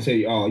a school and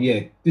say, oh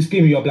yeah, just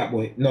give me your black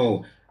boy.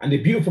 No. And the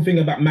beautiful thing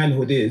about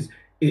manhood is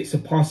it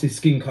surpasses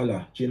skin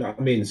color. Do you know what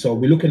I mean? So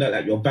we're looking at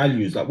like your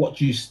values, like what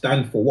do you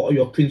stand for? What are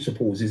your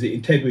principles? Is it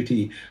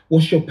integrity?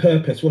 What's your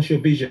purpose? What's your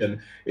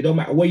vision? It don't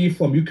matter where you're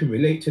from, you can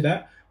relate to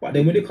that. But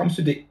then when it comes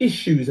to the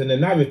issues and the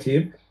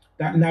narrative,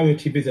 that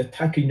narrative is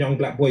attacking young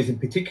black boys in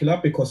particular,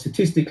 because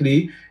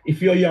statistically,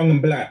 if you're young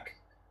and black,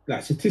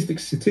 like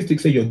statistics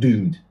say you're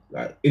doomed,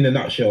 like in a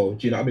nutshell.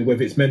 Do you know what I mean?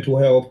 Whether it's mental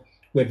health,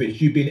 whether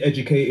it's you being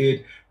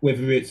educated,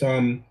 whether it's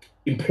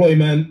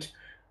employment,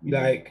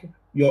 like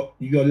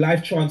your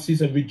life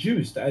chances are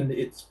reduced, and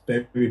it's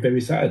very,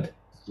 very sad.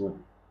 Right.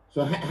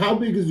 So how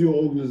big is your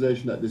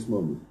organization at this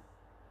moment?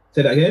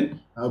 Say that again?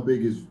 How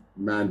big is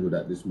manhood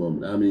at this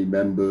moment? How many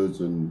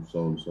members and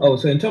so on? So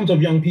so in terms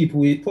of young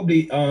people, we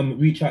probably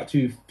reach out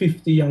to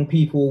 50 young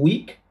people a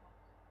week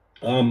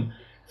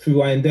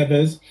through our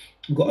endeavors.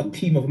 We've got a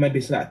team of maybe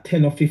it's like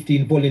 10 or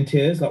 15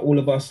 volunteers. Like all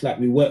of us, like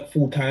we work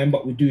full time,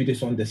 but we do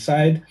this on the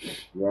side.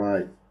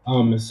 Right.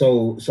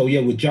 So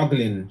yeah, we're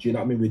juggling. Do you know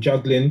what I mean? We're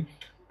juggling.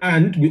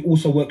 And we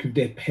also work with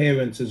their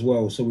parents as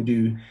well. So we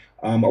do,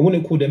 I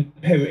wouldn't call them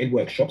parenting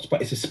workshops,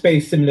 but it's a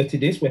space similar to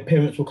this where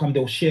parents will come,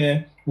 they'll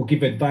share, we'll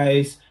give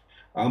advice.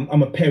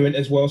 I'm a parent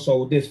as well,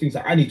 so there's things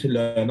that I need to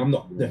learn. I'm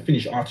not the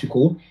finished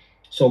article.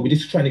 So we're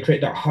just trying to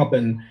create that hub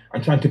and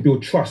trying to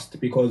build trust,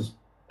 because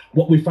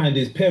what we find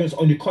is parents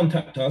only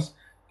contact us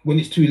when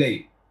it's too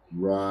late.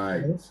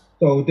 Right.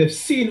 So they've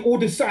seen all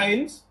the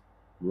signs.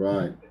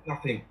 Right.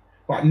 Nothing.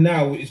 But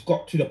now it's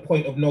got to the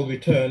point of no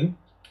return.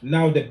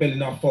 Now they're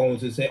belling our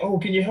phones and say, oh,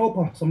 can you help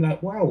us? I'm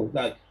like, wow,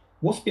 like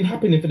what's been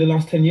happening for the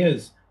last 10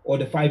 years or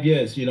the 5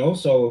 years,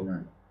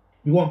 So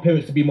we want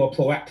parents to be more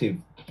proactive.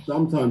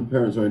 Sometimes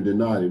parents are in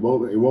denial.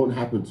 It won't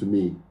happen to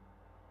me.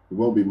 It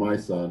won't be my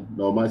son.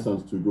 No, my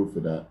son's too good for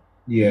that.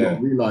 Yeah.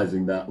 Not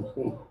realizing that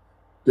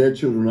their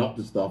children are up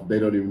to stuff they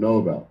don't even know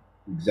about.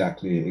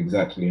 Exactly.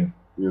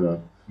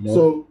 Yep.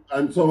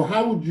 So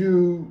how would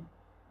you,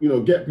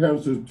 get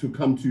parents to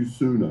come to you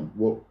sooner?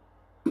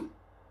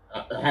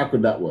 How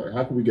could that work?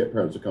 How can we get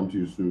parents to come to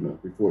you sooner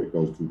before it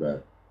goes too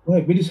bad?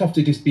 Right, we just have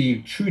to just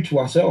be true to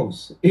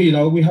ourselves.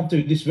 We have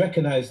to just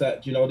recognize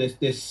that,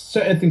 there's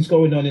certain things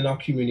going on in our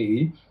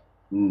community.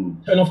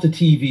 Turn off the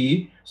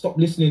TV, stop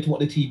listening to what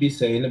the TV is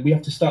saying, and we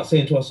have to start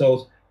saying to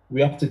ourselves,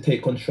 we have to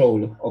take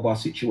control of our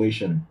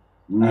situation.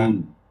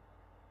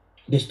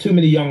 There's too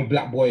many young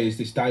black boys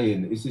that's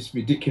dying. It's just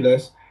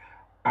ridiculous.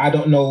 I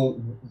don't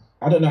know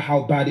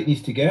how bad it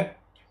needs to get.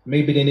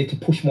 Maybe they need to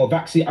push more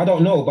vaccine. I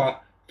don't know,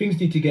 but things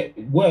need to get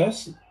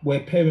worse where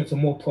parents are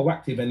more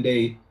proactive and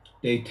they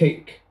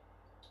take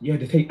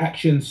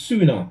action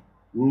sooner.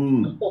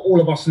 All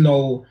of us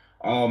know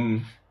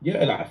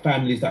Yeah, like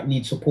families that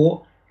need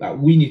support. Like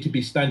we need to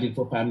be standing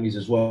for families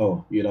as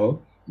well, you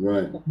know.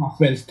 Right. My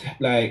friends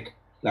like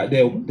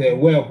they're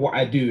aware of what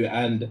I do,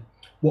 and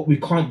what we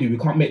can't do, we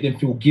can't make them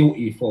feel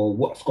guilty for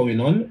what's going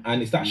on.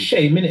 And it's that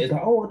shame in it. It's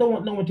like, oh, I don't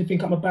want no one to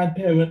think I'm a bad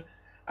parent.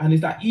 And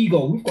it's that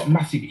ego. We've got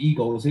massive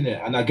egos in it,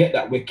 and I get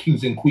that we're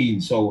kings and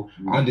queens. So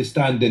I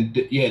understand, and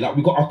yeah, like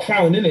we got our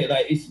crown in it.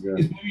 Like it's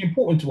very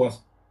important to us.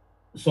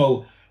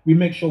 So we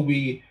make sure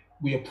we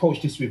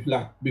approach this with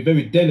like we're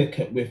very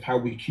delicate with how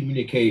we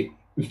communicate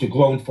with the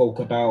grown folk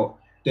about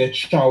their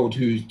child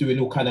who's doing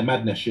all kind of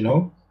madness, you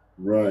know.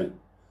 Right.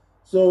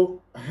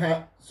 So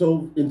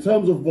in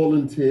terms of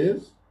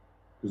volunteers,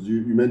 because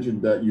you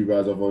mentioned that you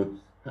guys are volunteers.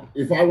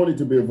 If I wanted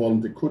to be a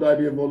volunteer, could I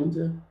be a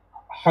volunteer?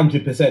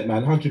 100%,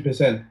 man,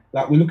 100%.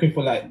 Like we're looking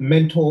for like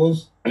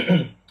mentors.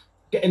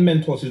 Getting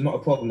mentors is not a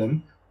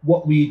problem.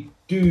 What we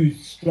do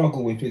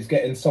struggle with is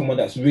getting someone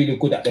that's really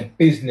good at the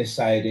business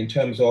side in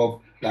terms of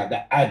like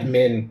the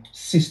admin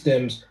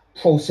systems,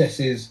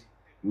 processes.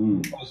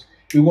 Because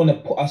we want to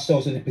put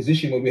ourselves in a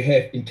position where we're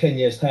here in 10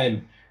 years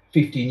time,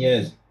 15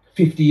 years,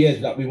 50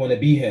 years that we want to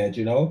be here,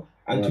 you know.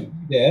 And to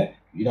be there,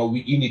 you know,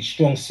 you need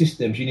strong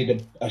systems. You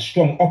need a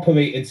strong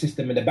operating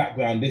system in the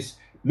background. This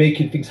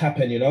making things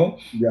happen, you know.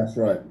 That's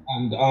right.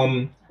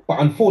 And but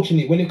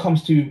unfortunately, when it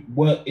comes to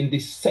work in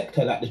this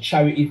sector, like the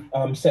charity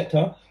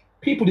sector,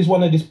 people just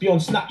want to just be on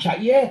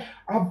Snapchat. Yeah,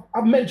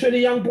 I've mentored a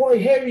young boy.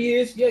 Here he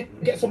is. Yeah,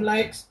 get some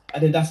likes,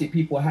 and then that's it.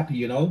 People are happy,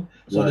 you know.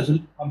 So there's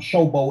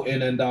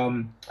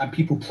showboating and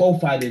people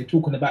profiling,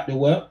 talking about their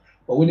work.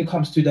 But when it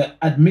comes to the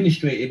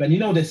administrative, and you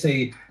know, they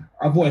say,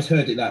 I've always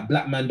heard it like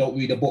black man don't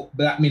read a book,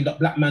 black man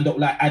don't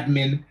like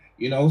admin,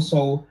 you know.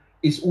 So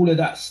it's all of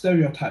that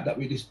stereotype that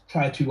we just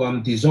try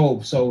to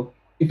dissolve. So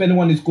if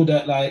anyone is good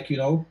at like, you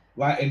know,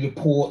 writing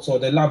reports or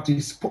they love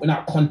just putting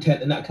out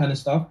content and that kind of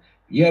stuff,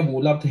 yeah,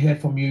 we'll love to hear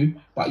from you.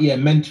 But yeah,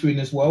 mentoring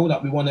as well.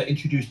 Like we want to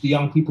introduce the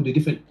young people to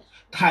different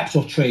types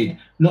of trade,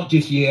 not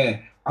just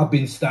I've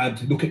been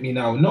stabbed, look at me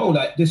now. No,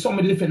 like there's so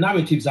many different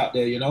narratives out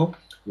there, you know.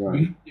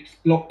 Right.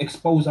 We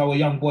expose our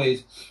young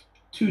boys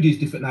to these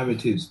different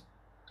narratives.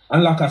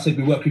 And like I said,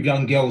 we work with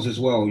young girls as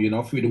well, you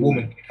know, through the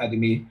Women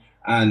Academy,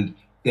 and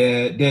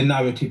their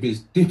narrative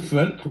is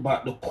different,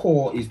 but the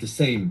core is the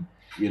same,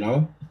 you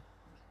know.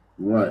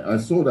 Right. I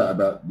saw that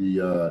about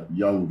the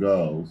young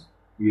girls.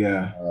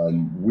 Yeah.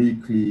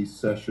 Weekly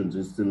sessions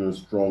instilling a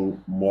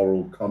strong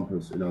moral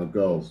compass in our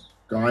girls,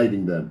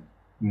 guiding them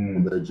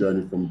on their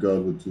journey from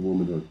girlhood to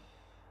womanhood.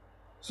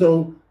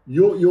 So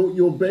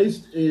you're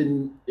based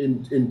in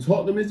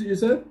Tottenham, is it you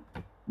said?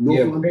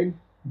 North London?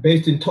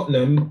 Based in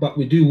Tottenham, but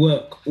we do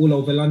work all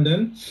over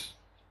London.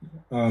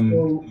 I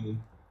mean,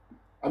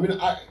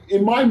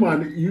 in my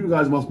mind, you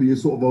guys must be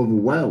sort of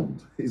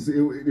overwhelmed.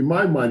 In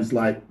my mind, it's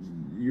like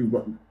you've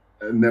got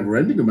a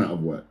never-ending amount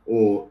of work,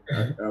 or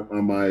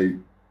am I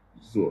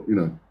sort, you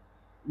know?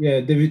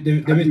 Yeah, there is.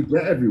 You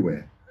get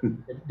everywhere.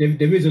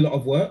 There is a lot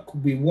of work.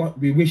 We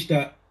wish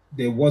that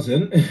there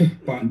wasn't,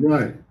 but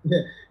right,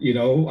 you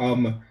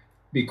know,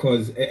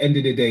 because at the end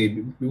of the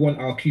day, we want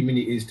our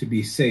communities to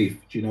be safe,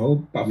 you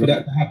know. But for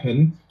that to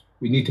happen,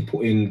 we need to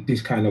put in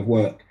this kind of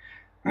work.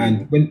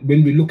 And when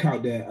we look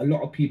out there, a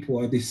lot of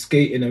people are just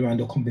skating around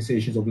the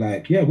conversations of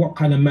like, yeah, what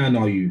kind of man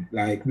are you?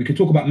 Like, we could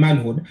talk about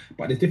manhood,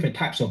 but there's different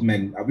types of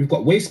men. We've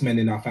got waste men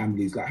in our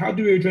families. Like, how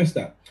do we address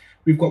that?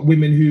 We've got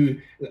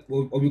women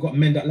or we've got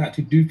men that like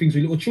to do things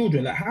with little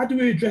children. Like, how do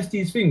we address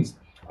these things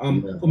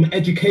from an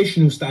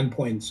educational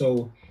standpoint?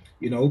 So,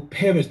 you know,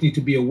 parents need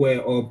to be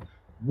aware of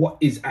what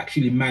is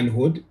actually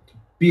manhood.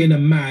 Being a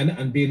man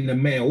and being a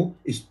male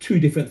is two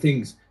different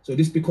things. So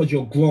just because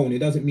you're grown, it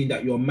doesn't mean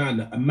that you're a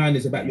man. A man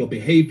is about your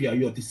behavior,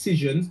 your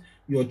decisions,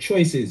 your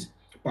choices.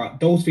 But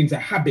those things are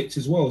habits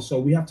as well. So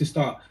we have to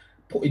start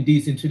putting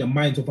these into the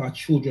minds of our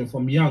children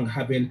from young,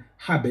 having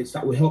habits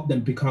that will help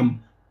them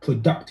become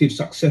productive,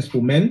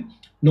 successful men,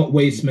 not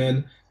waste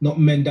men, not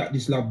men that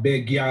just love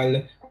big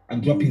gal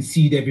and dropping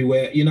seed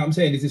everywhere. You know what I'm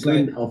saying? This is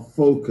like men are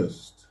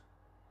focused.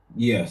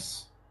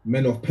 Yes,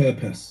 men of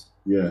purpose.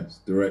 Yes,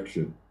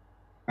 direction.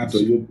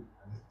 Absolutely.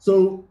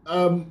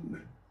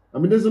 I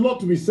mean, there's a lot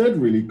to be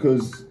said, really,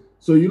 because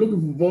you're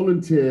looking for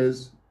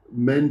volunteers,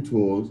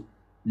 mentors.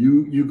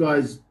 You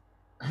guys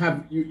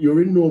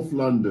you're in North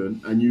London,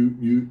 and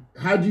you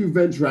how do you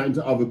venture out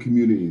into other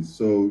communities?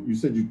 So you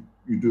said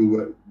you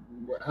do.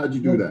 How do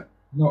you do that?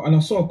 No, and I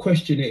saw a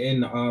question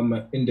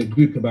in the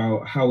group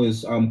about how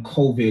has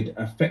COVID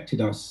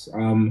affected us.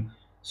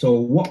 So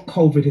what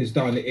COVID has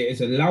done, it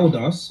has allowed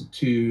us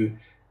to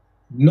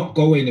not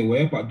go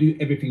anywhere, but do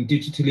everything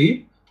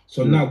digitally.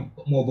 So now we've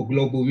got more of a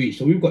global reach.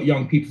 So we've got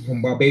young people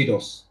from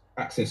Barbados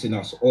accessing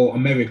us, or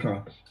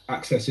America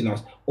accessing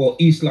us, or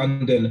East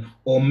London,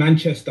 or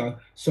Manchester.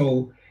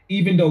 So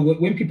even though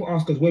when people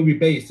ask us where we're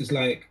based, it's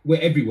like we're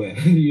everywhere.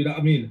 You know what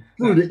I mean?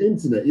 Through the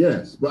internet,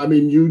 yes. But I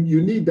mean, you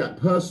need that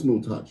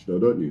personal touch, though,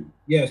 don't you?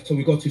 Yeah. So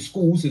we go to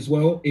schools as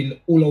well in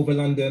all over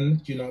London.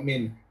 Do you know what I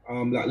mean?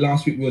 Like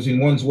last week we was in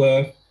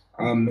Wandsworth.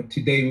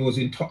 Today we was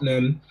in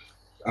Tottenham.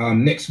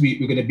 Next week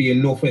we're going to be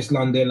in Northwest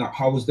London, like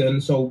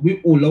Housden. So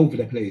we're all over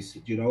the place,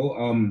 you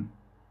know.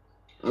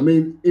 I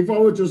mean, if I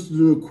were just to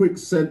do a quick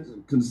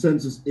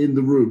consensus in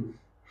the room,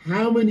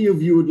 how many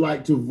of you would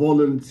like to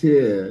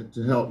volunteer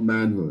to help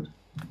Manhood?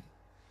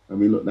 I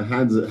mean, look, the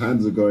hands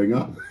are going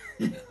up.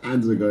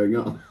 Hands are going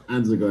up.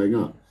 Hands are going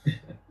up. You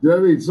know what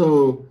I mean?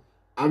 So,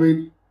 I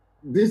mean,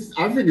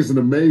 I think it's an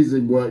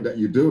amazing work that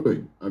you're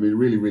doing. I mean, it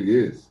really, really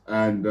is.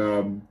 And,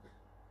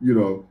 you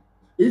know,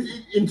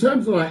 in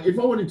terms of like, if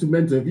I wanted to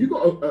mentor, have you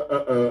got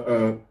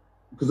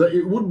because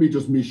it wouldn't be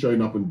just me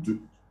showing up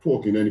and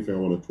talking anything I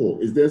want to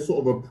talk. Is there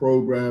sort of a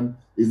program?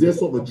 Is there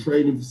sort of a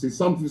training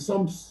facility,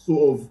 some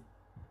sort of,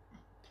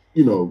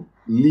 you know,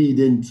 lead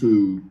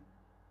into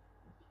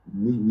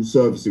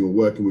servicing or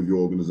working with your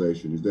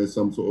organization? Is there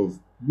some sort of...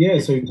 Yeah,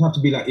 so you have to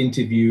be like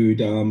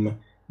interviewed.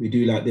 We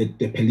do like the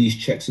police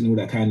checks and all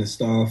that kind of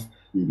stuff.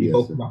 We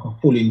go through like a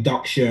full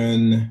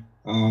induction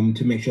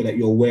to make sure that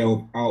you're aware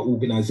of our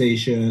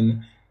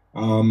organization.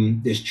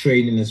 There's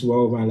training as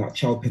well around like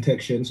child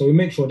protection. So we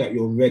make sure that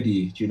you're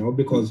ready, you know,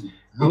 because...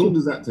 How long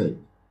does that take?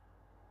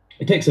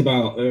 It takes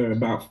about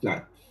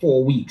like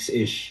 4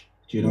 weeks-ish,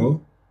 you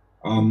know.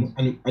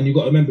 And you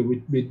got to remember,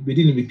 we're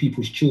dealing with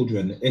people's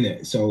children,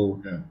 innit?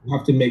 So we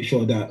have to make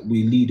sure that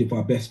we lead with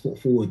our best foot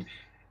forward.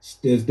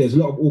 There's a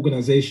lot of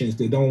organizations,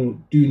 they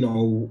don't do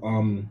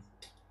no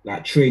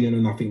like training or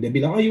nothing. They'd be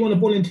like, oh, you want to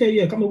volunteer?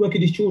 Yeah, come and work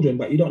with these children,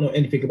 but you don't know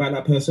anything about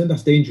that person.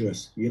 That's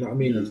dangerous. You know what I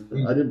mean?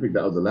 Yeah, I didn't think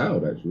that was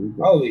allowed, actually.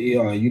 But... Oh,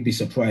 yeah, you'd be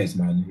surprised,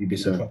 man. You'd be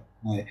surprised.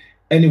 Like,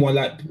 anyone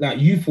like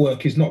youth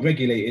work is not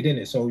regulated,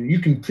 innit? So you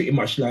can pretty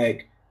much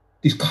like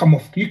just come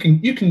off. You can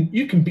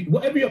be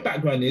whatever your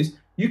background is.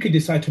 You could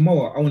decide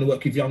tomorrow, I want to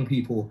work with young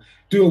people,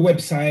 do a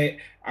website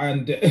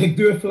and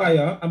do a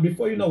flyer. And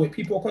before you know it,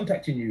 people are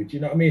contacting you. Do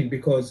you know what I mean?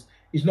 Because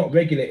it's not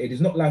regulated.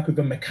 It's not like with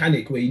a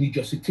mechanic where you need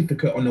your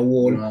certificate on the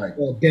wall,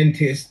 or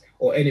dentist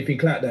or anything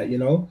like that, you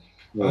know?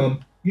 Right.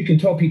 You can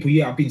tell people,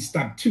 yeah, I've been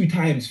stabbed 2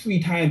 times,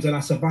 3 times and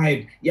I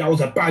survived. Yeah, I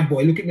was a bad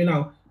boy. Look at me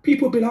now.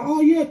 People be like,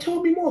 oh yeah,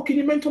 tell me more. Can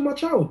you mentor my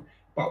child?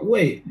 But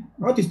wait,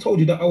 I just told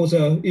you that I was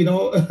a, you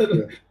know,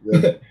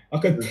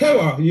 like a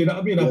terror, you know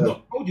what I mean? I've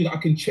not told you that I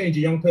can change a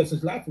young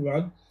person's life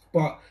around,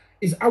 but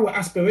it's our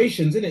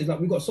aspirations, isn't it? It's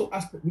like we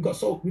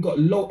got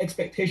low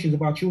expectations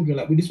of our children.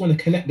 Like we just want to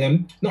connect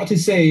them. Not to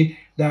say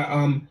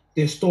that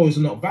their stories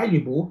are not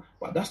valuable,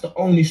 but that's the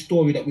only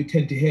story that we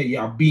tend to hear.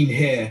 Yeah, I've been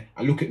here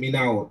and look at me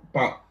now.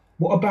 But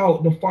what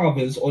about the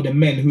fathers or the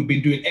men who've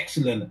been doing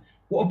excellent?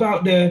 What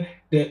about the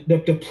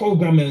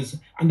programmers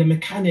and the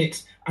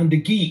mechanics and the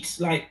geeks?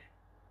 Like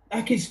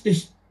it's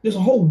there's a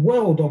whole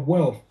world of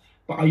wealth,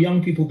 but our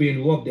young people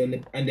being robbed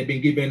and they've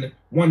been given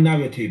one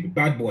narrative: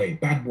 bad boy,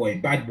 bad boy,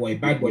 bad boy,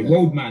 bad boy,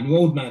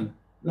 roadman.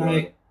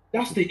 Like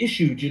that's the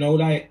issue, you know.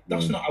 Like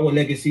that's not our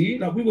legacy.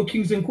 Like we were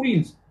kings and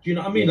queens. Do you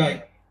know what I mean?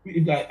 Like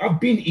I've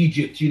been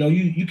Egypt. You know,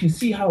 you can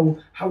see how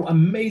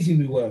amazing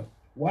we were.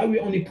 Why are we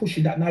only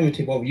pushing that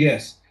narrative of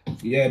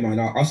yeah, man,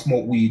 I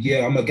smoke weed.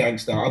 Yeah, I'm a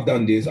gangster. I've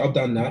done this. I've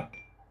done that.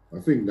 I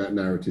think that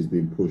narrative's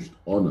been pushed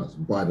on us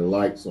by the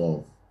likes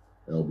of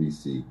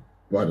LBC,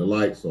 by the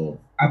likes of...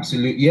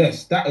 Absolutely,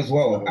 yes, that as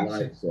well. By the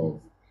likes of,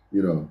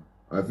 you know,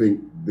 I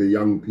think the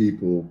young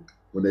people,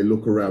 when they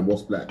look around,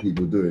 what's black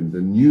people doing?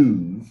 The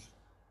news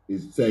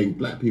is saying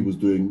black people's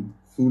doing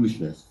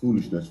foolishness.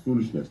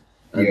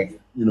 And,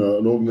 you know,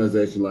 an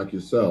organization like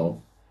yourself,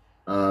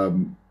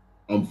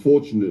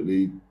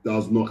 unfortunately,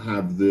 does not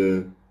have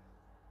the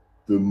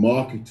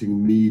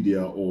marketing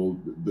media or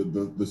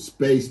the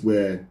space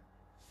where,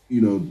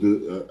 you know,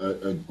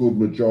 a good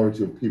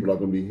majority of people are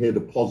going to hear the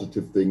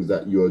positive things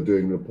that you are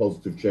doing, the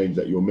positive change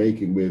that you're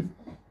making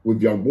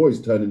with young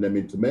boys, turning them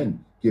into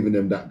men, giving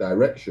them that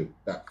direction,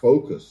 that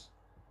focus.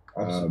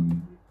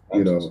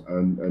 You know,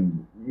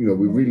 and you know,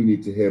 we really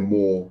need to hear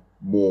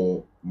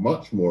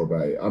much more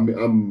about it.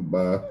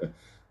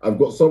 I've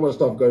got so much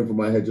stuff going through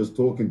my head just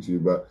talking to you,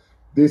 but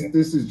this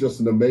is just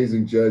an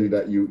amazing journey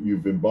that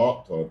you've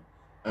embarked on,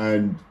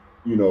 and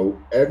you know,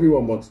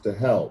 everyone wants to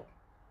help.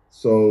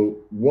 So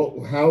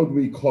how do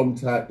we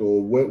contact, or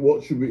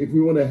what should we, if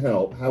we want to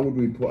help, how would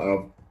we put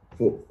our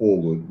foot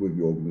forward with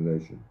your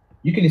organization?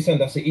 You can just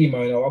send us an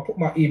email. You know, I'll put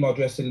my email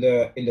address in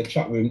the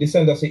chat room. Just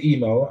send us an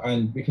email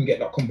and we can get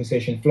that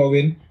conversation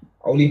flowing.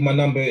 I'll leave my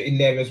number in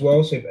there as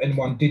well. So if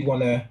anyone did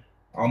want to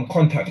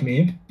contact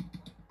me,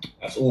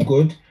 that's all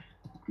good.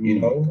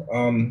 You know,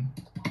 I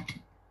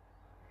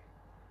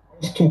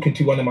was talking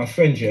to one of my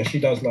friends here.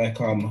 She does like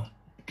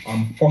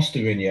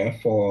fostering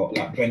for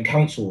like Brent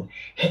Council,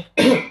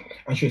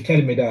 and she was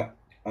telling me that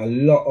a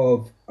lot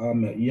of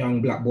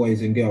young black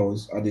boys and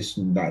girls are just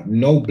like,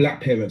 no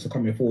black parents are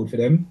coming forward for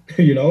them.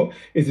 You know,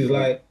 it's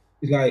like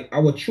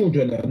our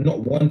children are not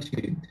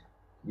wanted.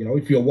 You know,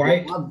 if you're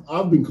white,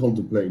 I've been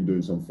contemplating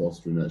doing some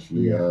fostering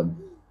actually.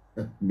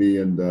 Me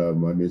and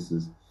my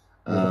missus,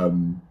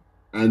 and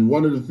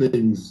one of the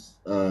things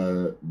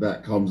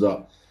that comes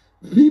up.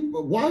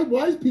 People,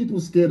 why is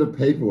people scared of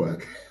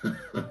paperwork?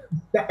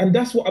 And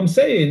that's what I'm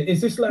saying.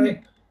 It's just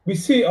like we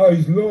see, oh,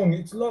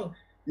 it's long.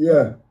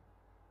 Yeah.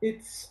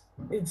 It's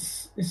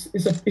it's the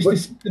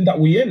system that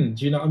we're in.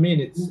 Do you know what I mean?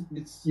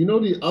 It's You know,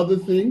 the other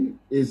thing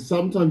is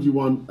sometimes you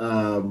want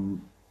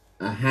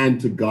a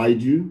hand to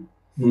guide you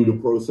through the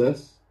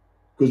process,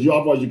 because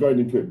otherwise you're going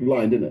into it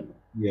blind, isn't it?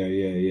 Yeah.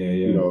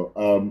 You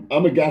know,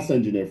 I'm a gas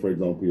engineer, for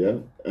example, yeah.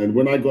 And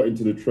when I got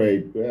into the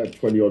trade,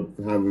 20 odd,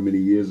 however many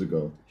years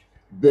ago,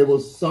 there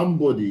was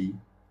somebody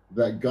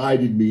that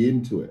guided me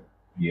into it.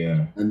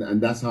 Yeah.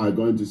 And that's how I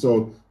got into.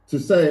 So to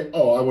say,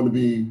 oh, I want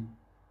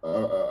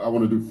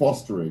to do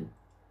fostering,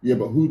 yeah,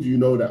 but who do you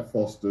know that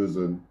fosters,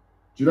 and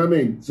do you know what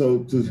I mean? So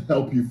to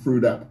help you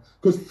through that,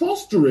 because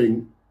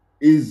fostering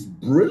is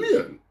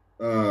brilliant.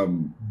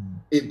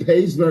 It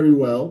pays very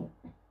well.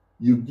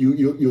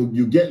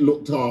 You get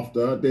looked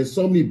after. There's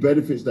so many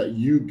benefits that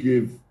you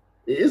give.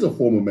 It is a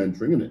form of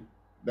mentoring, isn't it?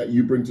 That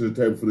you bring to the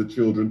table for the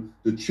children.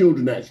 The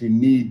children actually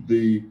need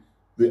the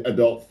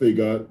adult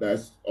figure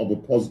that's of a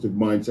positive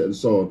mindset and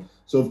so on.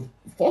 So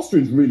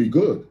fostering is really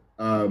good.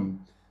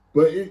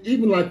 But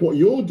even like what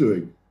you're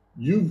doing,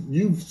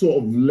 you've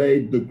sort of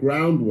laid the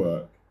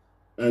groundwork.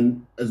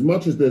 And as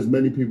much as there's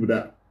many people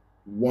that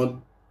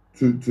want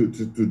to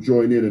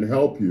join in and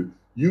help you,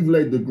 you've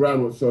laid the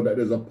groundwork so that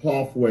there's a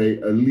pathway,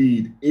 a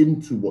lead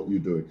into what you're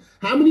doing.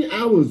 How many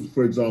hours,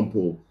 for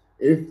example,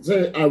 if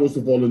say I was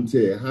to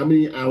volunteer, how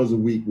many hours a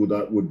week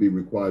would be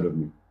required of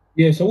me?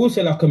 Yeah, so we'll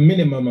say like a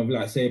minimum of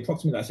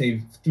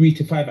approximately 3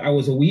 to 5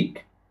 hours a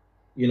week,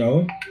 you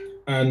know,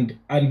 and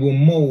we'll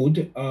mold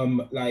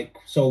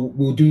so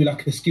we'll do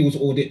like a skills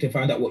audit to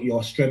find out what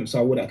your strengths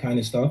are, all that kind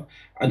of stuff,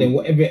 and then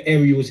whatever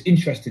area you was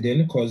interested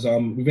in, because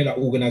within our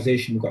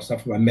organization we've got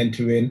stuff like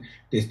mentoring,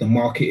 there's the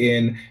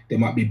marketing, there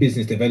might be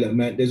business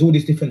development, there's all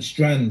these different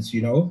strands,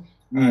 you know,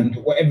 and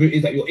whatever it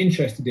is that you're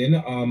interested in,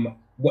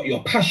 what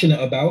you're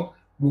passionate about,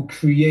 will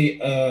create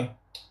a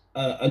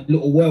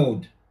little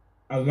world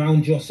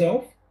around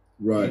yourself,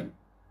 right?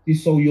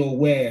 Just so you're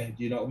aware,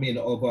 you know what I mean,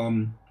 of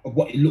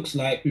what it looks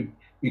like.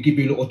 We give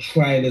you a little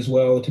trial as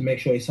well to make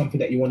sure it's something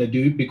that you want to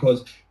do,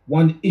 because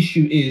one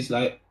issue is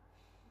like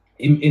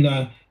in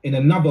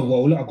another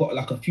role, I've got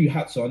like a few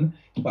hats on,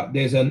 but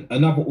there's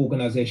another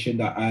organization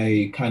that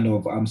I kind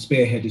of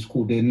spearhead. It's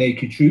called the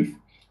Naked Truth.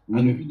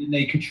 And within the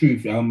Naked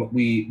Truth,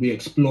 we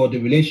explore the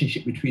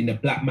relationship between the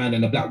black man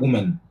and the black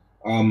woman.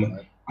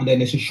 Right. And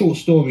then it's a short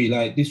story.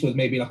 Like this was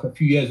maybe like a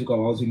few years ago.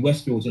 I was in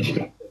Westfields in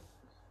Stratford,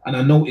 and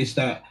I noticed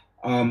that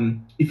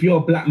if you're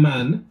a black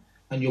man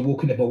and you're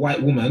walking with a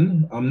white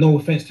woman, no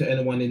offense to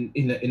anyone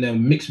in a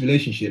mixed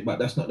relationship, but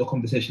that's not the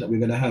conversation that we're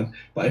going to have.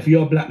 But if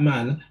you're a black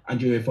man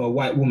and you're with a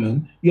white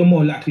woman, you're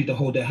more likely to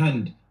hold their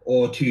hand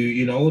or to,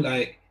 you know,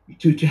 like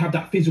to have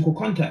that physical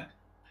contact.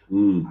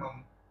 And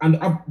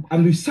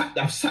I've sat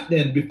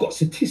there and we've got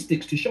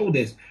statistics to show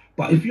this.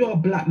 But if you're a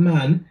black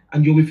man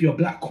and you're with your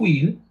black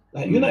queen,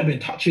 like you're not even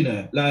touching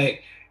her.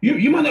 Like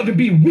you might not even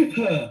be with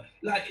her.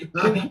 Like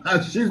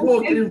she's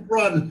walking in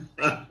front.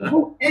 The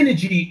whole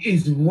energy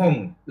is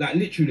wrong. Like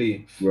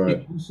literally.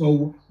 Right.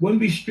 So when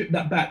we strip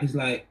that back, it's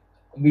like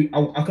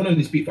I can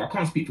only speak for, I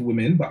can't speak for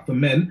women, but for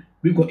men,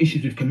 we've got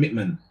issues with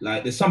commitment.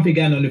 Like there's something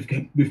going on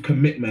with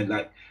commitment.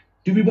 Like,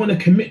 do we want to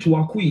commit to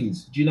our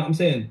queens? Do you know what I'm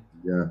saying?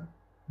 Yeah.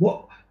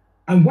 What?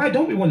 And why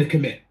don't we want to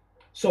commit?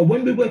 So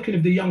when we're working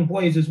with the young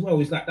boys as well,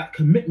 it's like that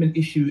commitment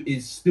issue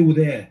is still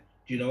there,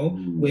 you know,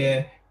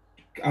 where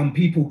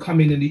people come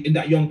in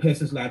that young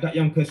person's life, that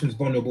young person's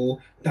vulnerable,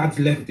 dad's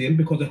left him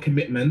because of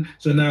commitment.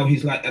 So now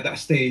he's like at that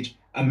stage,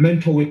 a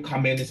mentor will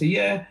come in and say,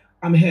 yeah,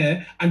 I'm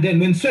here. And then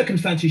when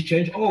circumstances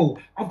change, oh,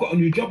 I've got a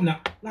new job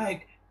now.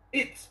 Like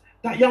it's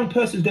that young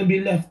person's going to be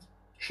left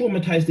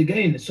traumatized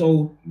again.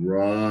 So,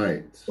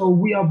 right. So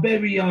we are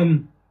very,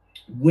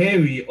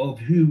 wary of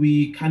who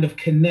we kind of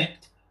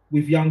connect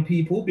with young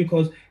people,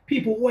 because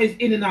people always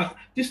in and out,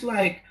 just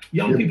like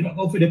young people that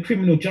go through the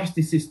criminal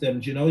justice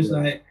systems, you know, it's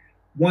like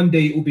one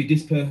day it will be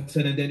this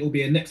person and then it will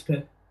be a next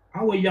person.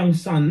 Our young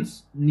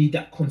sons need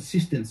that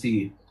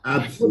consistency.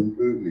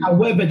 Absolutely.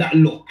 However that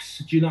looks,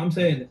 do you know what I'm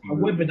saying?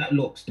 However that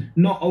looks.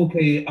 Not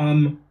okay,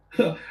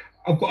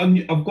 I've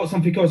got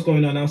something else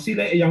going on. I'll see you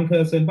later, young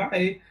person.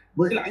 Bye.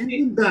 But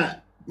isn't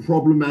that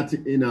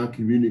problematic in our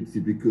community?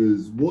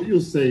 Because what you're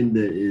saying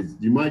there is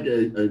you might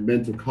get a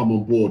mentor come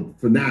on board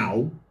for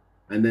now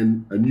and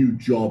then a new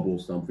job or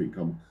something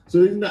come. So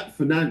isn't that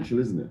financial,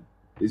 isn't it?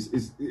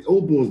 It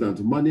all boils down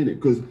to money,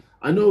 innit? Because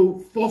I know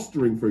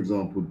fostering, for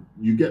example,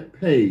 you get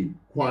paid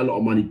quite a lot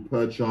of money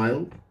per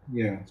child.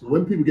 Yeah. So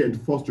when people get into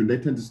fostering, they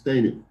tend to stay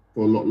in it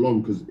for a lot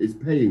long because it's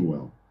paying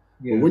well.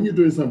 Yeah. But when you're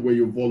doing something where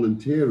you're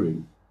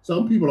volunteering,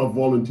 some people are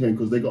volunteering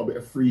because they got a bit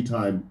of free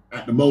time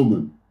at the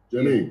moment. Do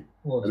you know what I mean?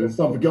 And then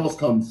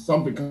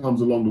something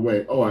comes along the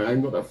way. Oh, I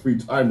ain't got that free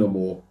time no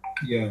more.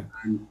 Yeah.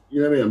 And,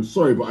 you know what I mean? I'm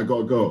sorry, but I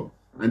gotta go.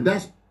 And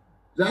that's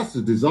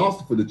a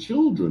disaster for the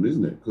children,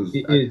 isn't it? Because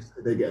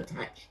they get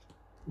attached.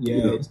 Yeah,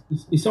 you know?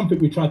 it's something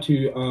we try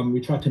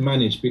to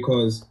manage,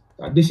 because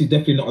this is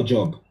definitely not a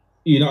job.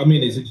 You know what I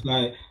mean? It's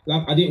like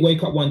I didn't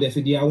wake up one day and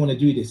said, yeah, I want to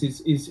do this.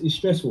 It's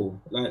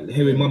stressful. Like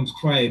hearing mums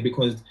cry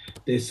because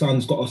their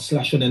son's got a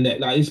slash on the neck.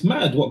 Like it's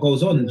mad what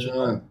goes on.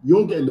 Yeah.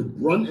 You're getting the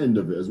brunt end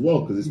of it as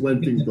well, because it's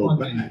when things go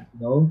bad. You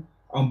know?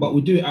 but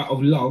we do it out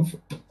of love.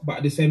 But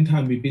at the same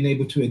time, we've been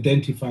able to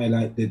identify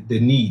like the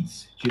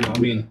needs. Do you know what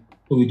I mean?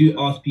 So we do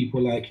ask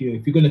people like,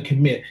 if you're going to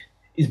commit,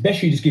 it's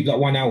best you just give like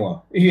 1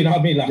 hour. You know what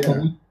I mean? Like,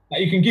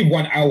 like you can give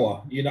 1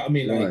 hour. You know what I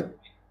mean? Like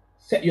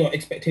set your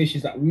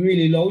expectations like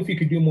really low. If you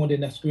can do more,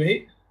 then that's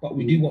great. But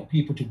we do want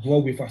people to grow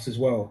with us as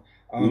well.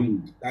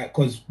 Like,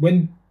 because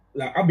when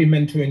like I've been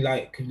mentoring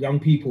like young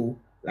people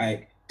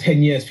like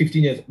 10 years,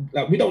 15 years,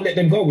 like we don't let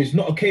them go. It's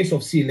not a case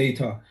of see you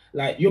later.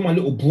 Like you're my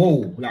little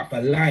bro, like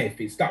for life.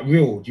 It's that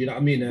real. Do you know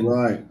what I mean?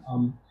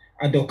 And,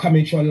 and they'll come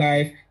into your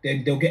life,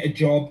 then they'll get a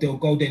job, they'll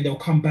go, then they'll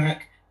come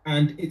back.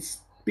 And it's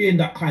being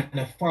that kind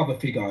of father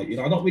figure. You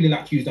know, I don't really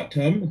like to use that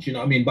term, do you know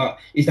what I mean? But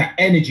it's that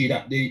energy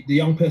that the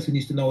young person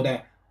needs to know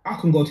that I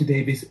can go to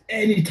Davis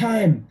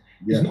anytime.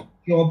 It's not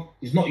a job,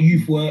 it's not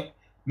youth work.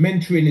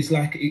 Mentoring is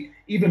like,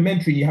 even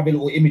mentoring, you have a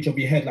little image of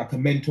your head like a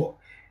mentor.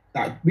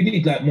 Like we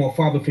need like more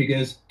father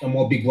figures and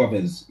more big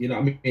brothers. You know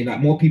what I mean? Like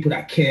more people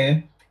that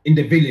care in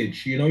the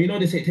village. You know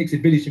they say it takes a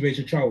village to raise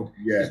a child.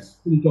 Yes. It's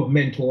a village of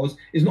mentors.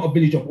 It's not a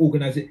village of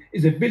organizers.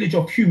 It's a village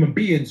of human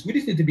beings. We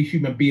just need to be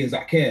human beings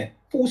that care.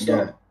 Full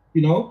stop. Yeah.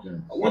 You know,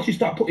 once you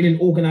start putting in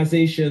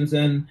organizations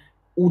and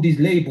all these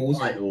labels,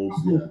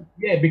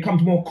 it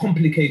becomes more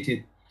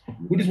complicated.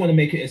 We just want to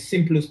make it as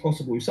simple as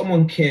possible. If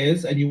someone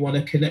cares and you want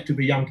to connect with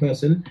a young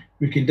person,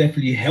 we can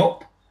definitely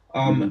help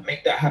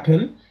make that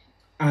happen.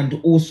 And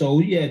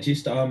also,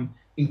 just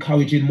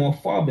encouraging more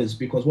fathers,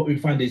 because what we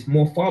find is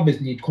more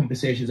fathers need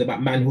conversations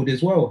about manhood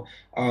as well.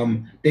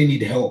 They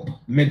need help,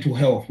 mental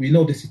health. We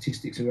know the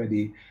statistics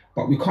already,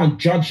 but we can't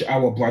judge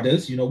our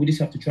brothers. You know, we just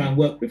have to try and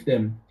work with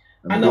them.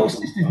 And our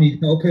sisters need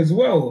help as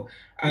well.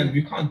 And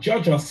we can't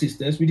judge our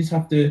sisters. We just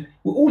have to,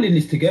 we're all in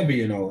this together,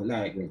 you know,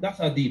 like that's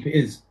how deep it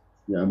is.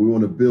 Yeah, and we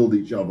want to build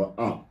each other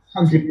up.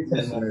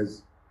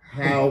 100%.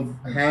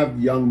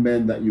 Have young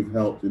men that you've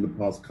helped in the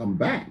past come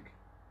back?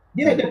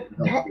 Yeah,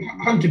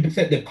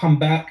 100% they've come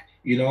back,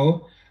 you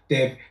know,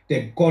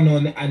 they've gone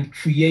on and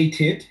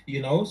created,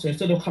 you know, so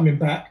instead of coming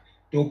back,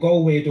 they'll go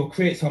away, they'll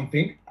create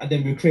something, and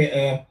then we create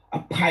a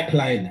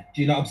pipeline.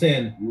 Do you know what I'm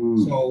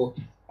saying? So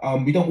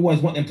we don't always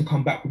want them to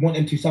come back. We want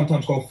them to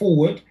sometimes go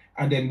forward,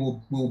 and then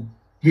we'll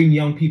bring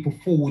young people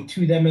forward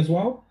to them as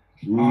well.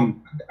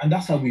 And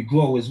that's how we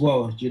grow as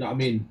well. Do you know what I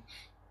mean?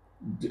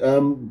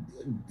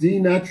 D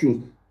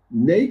Naturals,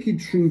 Naked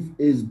Truth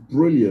is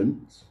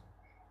brilliant.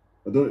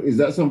 Is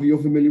that something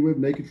you're familiar with,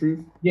 Naked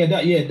Truth? Yeah,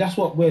 that's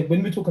what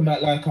when we're talking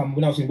about, like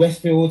when I was in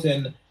Westfield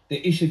and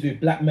the issues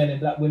with black men and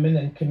black women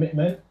and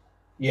commitment.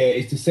 Yeah,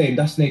 it's the same.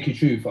 That's Naked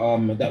Truth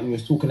that we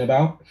was talking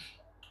about.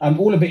 And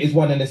all of it is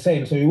one and the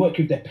same. So we work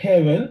with their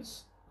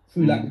parents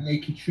through like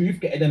Naked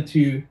Truth, getting them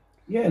to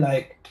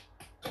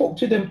talk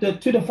to them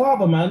to the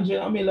father, man. Do you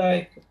know what I mean?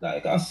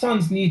 Like our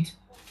sons need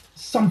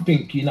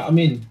something, you know what I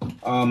mean?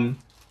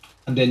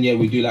 And then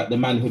we do like the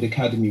Manhood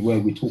Academy where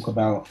we talk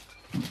about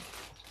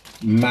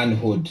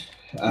manhood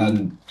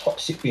and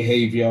toxic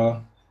behavior,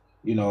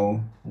 you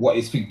know, what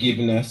is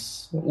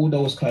forgiveness, all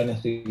those kind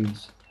of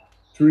things.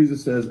 Teresa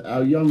says,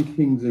 our young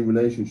kings in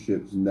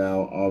relationships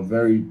now are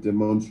very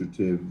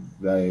demonstrative.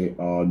 They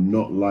are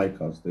not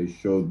like us. They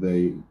show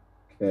they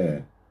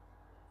care.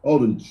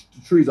 Hold on,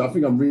 Teresa, I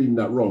think I'm reading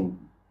that wrong.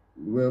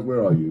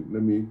 Where are you?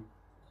 Let me,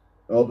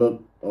 hold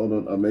on.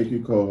 I'll make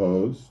you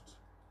co-host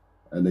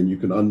and then you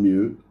can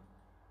unmute.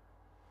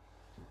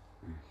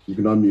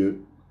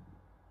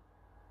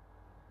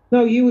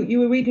 No, you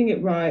were reading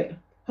it right.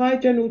 Hi,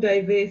 General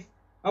Davis.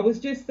 I was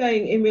just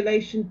saying in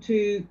relation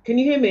to, can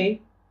you hear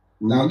me?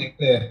 Loud and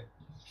clear.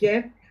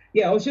 Yeah,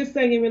 I was just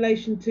saying in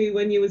relation to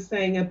when you were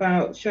saying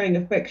about showing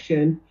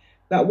affection,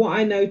 that what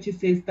I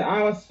notice is that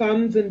our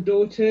sons and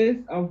daughters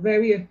are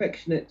very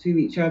affectionate to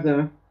each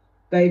other.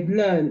 They've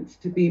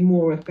learned to be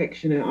more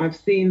affectionate. I've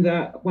seen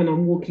that when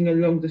I'm walking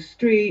along the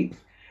streets.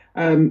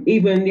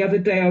 Even the other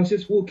day, I was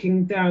just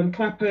walking down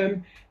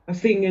Clapham. I've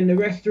seen in the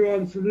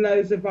restaurants,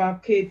 loads of our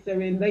kids are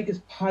in, they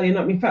just piling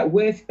up. In fact,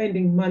 we're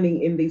spending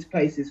money in these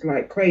places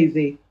like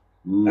crazy,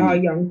 our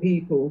young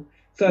people.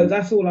 So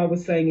that's all I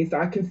was saying is that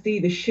I can see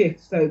the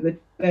shift, so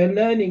that they're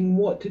learning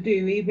what to do,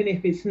 even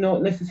if it's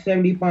not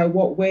necessarily by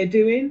what we're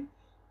doing,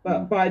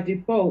 but by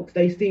default,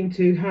 they seem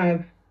to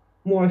have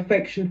more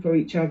affection for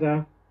each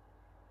other.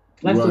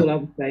 That's all I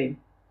was saying.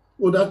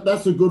 Well,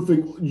 that's a good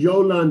thing.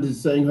 Yolande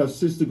is saying her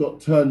sister got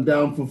turned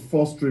down for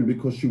fostering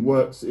because she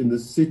works in the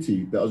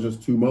city. That was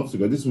just 2 months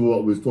ago. This is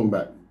what we was talking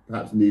about,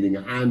 perhaps needing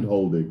a hand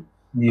holding.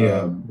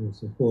 Yeah,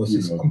 of course.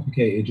 It's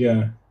complicated,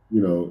 yeah.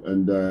 You know,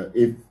 and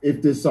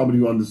if there's somebody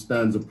who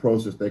understands the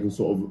process, they can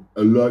sort of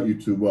alert you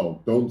to,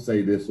 well, don't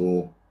say this,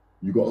 or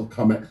you got to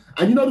come at.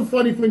 And you know the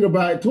funny thing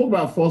about it, talk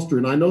about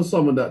fostering. I know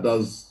someone that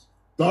does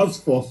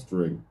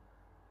fostering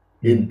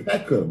in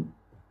Peckham,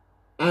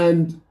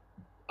 and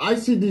I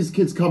see these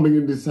kids coming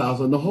in this house,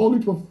 and the whole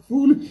heap of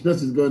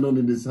foolishness is going on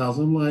in this house.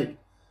 I'm like,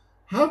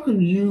 how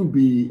can you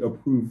be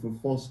approved for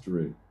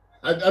fostering?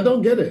 I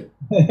don't get it.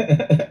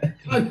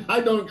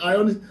 I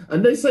honestly,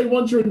 and they say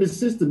once you're in this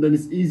system, then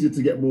it's easier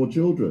to get more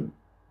children.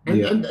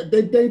 And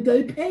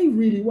they pay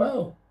really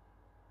well.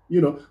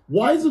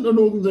 why isn't an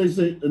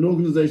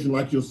organization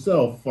like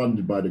yourself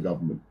funded by the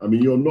government? I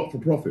mean, you're not for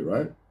profit,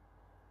 right?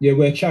 Yeah,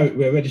 we're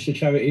a registered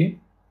charity.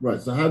 Right.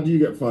 So how do you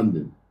get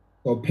funded?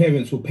 Well,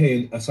 parents will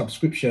pay a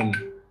subscription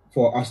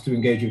for us to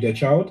engage with their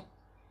child.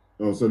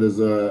 Oh, so there's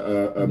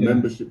a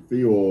membership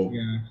fee, or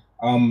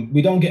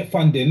we don't get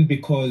funding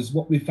because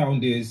what we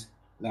found is,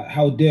 like,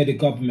 how dare the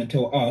government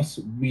tell us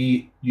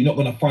you're not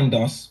going to fund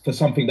us for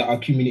something that our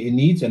community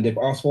needs and they've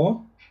asked for,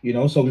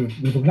 So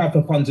we've applied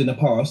for funds in the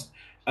past,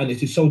 and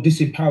it is so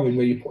disempowering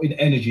where you put in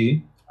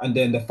energy and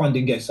then the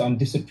funding gets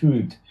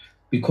disapproved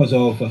because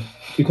of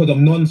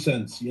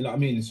nonsense. You know what I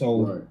mean?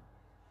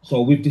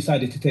 So we've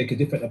decided to take a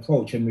different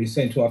approach, and we're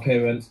saying to our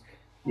parents,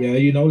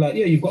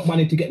 you've got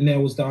money to get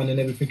nails done and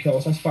everything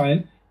else. That's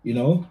fine.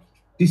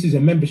 This is a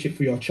membership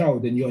for your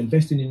child, and you're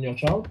investing in your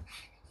child.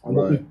 And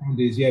what we found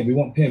is, we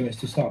want parents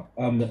to start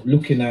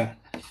looking at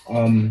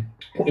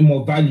putting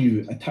more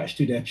value attached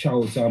to their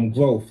child's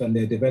growth and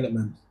their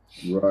development.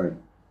 Right.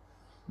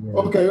 Yeah.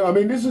 Okay. I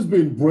mean, this has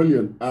been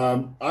brilliant.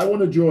 I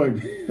want to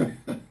join,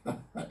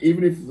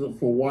 even if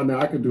for 1 hour.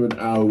 I could do an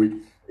hour a week.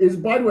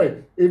 By the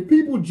way, if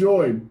people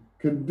join,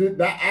 can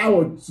that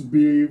hour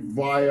be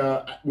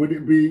via? Would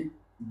it be?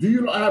 Do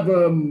you have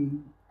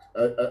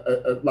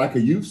like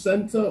a youth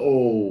center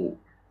or?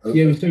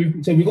 Yeah, so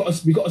we got a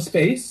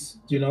space,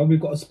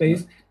 we've got a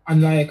space,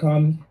 and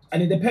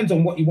and it depends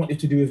on what you want it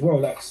to do as well.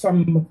 Like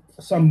some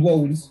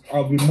roles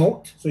are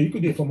remote, so you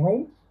could do it from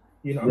home.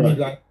 I mean,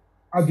 like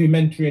I do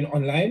mentoring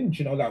online.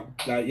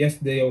 Like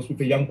yesterday I was with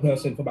a young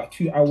person for about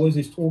 2 hours.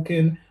 He's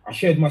talking. I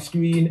shared my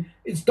screen.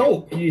 It's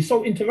dope. It's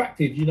so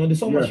interactive. There's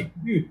so much you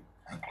can do.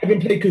 I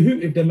even play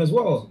Kahoot with them as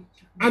well.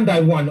 And I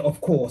won, of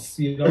course,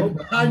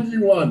 And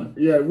you won.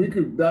 Yeah, we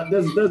could.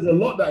 There's a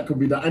lot that could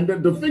be done. And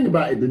the thing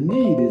about it, the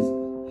need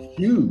is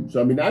huge.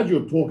 I mean, as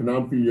you're talking,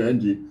 I'm feeling your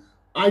energy.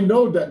 I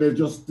know that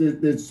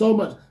there's so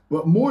much,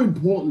 but more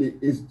importantly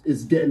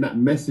is getting that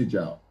message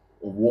out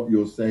of what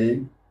you're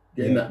saying,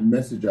 getting that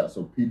message out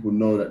so people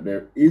know that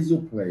there is a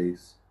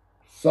place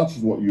such as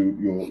what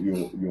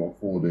you're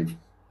affording,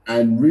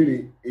 and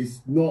really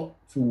it's not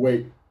to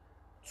wait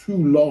too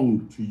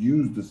long to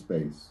use the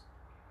space.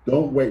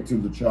 Don't wait till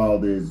the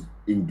child is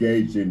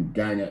engaged in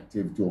gang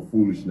activity or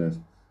foolishness.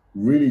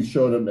 Really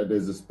show them that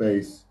there's a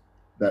space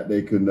that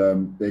they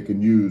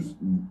can use.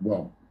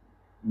 Well,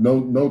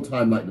 no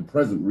time like the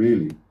present,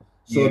 really,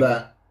 so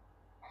that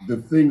the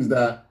things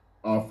that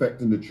are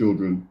affecting the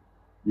children,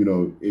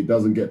 it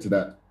doesn't get to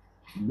that.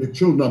 The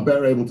children are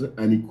better able to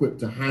and equipped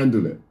to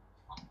handle it,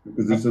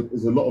 because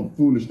there's a lot of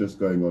foolishness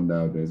going on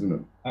nowadays, isn't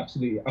it?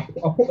 Absolutely.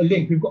 I'll put a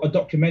link. We've got a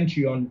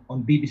documentary on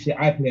BBC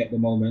iPlayer at the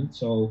moment,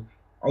 so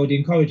I would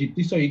encourage it,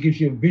 just so it gives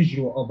you a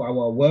visual of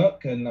our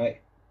work and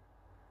like.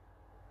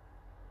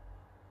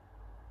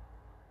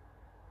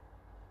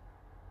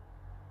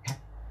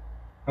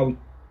 How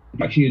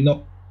actually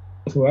not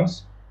for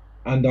us,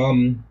 and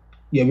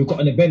we've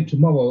got an event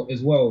tomorrow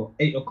as well,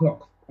 8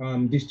 o'clock,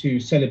 just to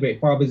celebrate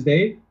Father's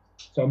Day.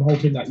 So I'm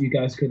hoping that you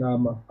guys can.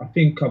 I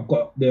think I've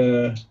got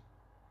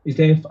is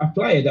there a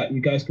flyer that you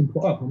guys can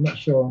put up? I'm not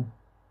sure.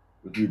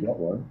 Have you got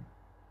one?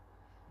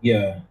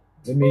 Yeah.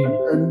 Let me.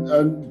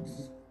 And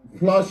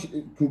plus,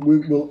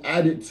 we'll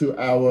add it to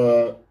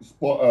our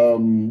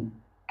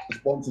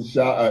sponsor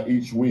shout out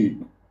each week.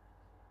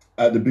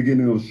 At the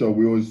beginning of the show,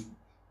 we always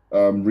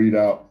read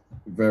out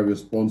various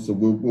sponsors.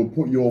 We'll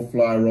put your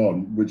flyer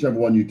on, whichever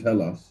one you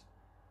tell us.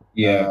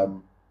 Yeah.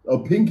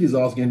 Pinky's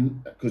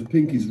asking, because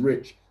Pinky's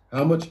rich,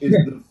 how much is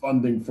the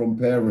funding from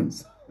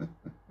parents?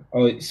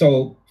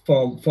 So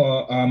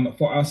for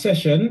our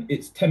session,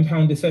 it's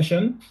 £10 a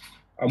session,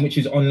 which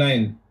is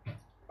online.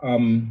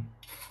 £10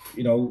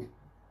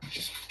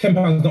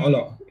 is not a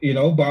lot,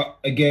 but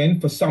again,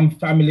 for some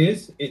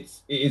families, it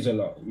is a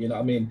lot. You know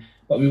what I mean?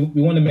 But we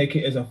want to make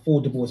it as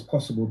affordable as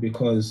possible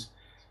because.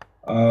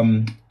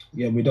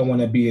 We don't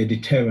want to be a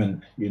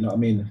deterrent,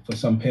 for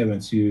some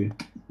parents who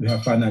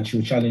have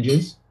financial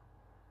challenges.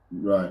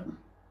 Right.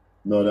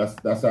 No,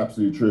 that's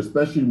absolutely true.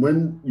 Especially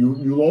when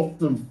you'll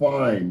often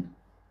find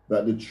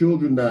that the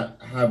children that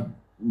have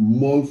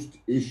most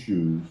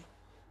issues,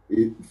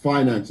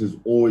 finance has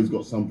always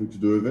got something to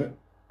do with it.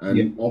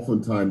 And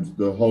oftentimes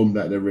the home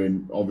that they're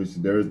in,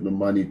 obviously there isn't the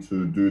money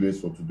to do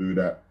this or to do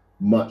that,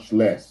 much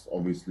less,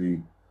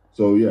 obviously.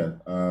 So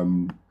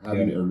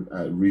having it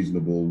at a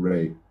reasonable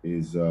rate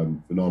is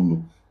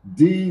phenomenal.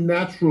 D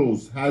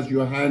Naturals has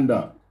your hand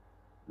up.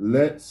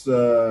 Let's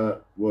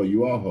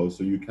you are host,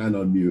 so you can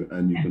unmute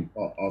and you can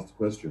ask the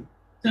question.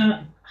 So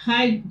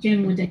hi,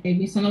 General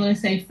Davis, and I want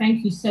to say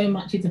thank you so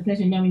much. It's a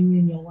pleasure knowing you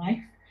and your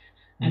wife.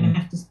 And I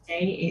have to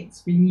say,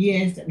 it's been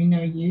years that we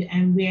know you,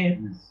 and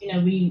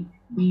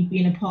we've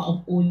been a part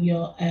of all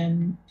your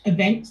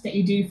events that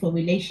you do for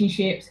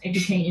relationships,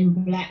 educating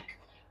Black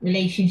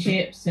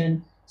relationships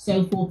and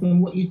so forth,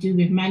 and what you do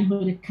with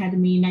Manhood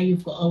Academy. Now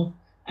you've got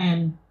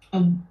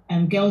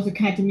a Girls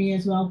Academy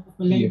as well,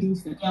 for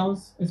ladies, for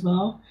girls as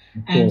well.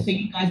 So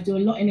you guys do a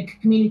lot in the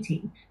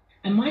community.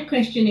 And my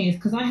question is,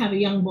 because I have a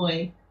young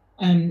boy,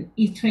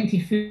 he's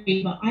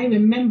 23, but I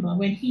remember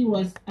when he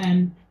was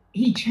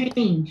he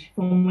changed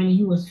from when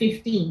he was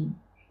 15.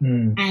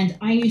 And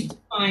I used to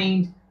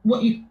find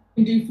what you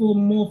can do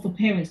more for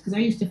parents, because I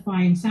used to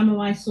find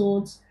samurai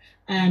swords,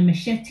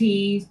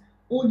 machetes,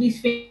 all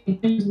these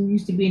things.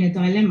 Used to be in a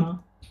dilemma.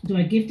 Do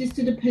I give this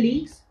to the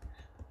police,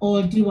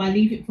 or do I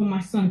leave it for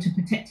my son to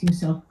protect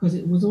himself? Because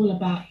it was all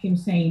about him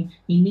saying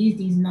he needs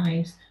these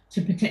knives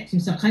to protect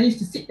himself. I used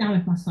to sit down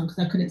with my son because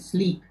I couldn't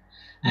sleep,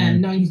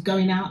 knowing he's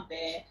going out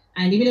there.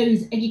 And even though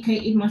he's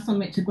educated, my son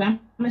went to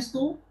grammar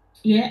school.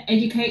 Yeah,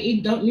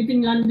 educated, don't live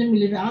in London, we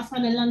live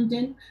outside of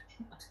London.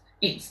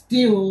 It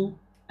still,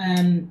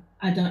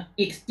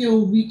 it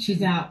still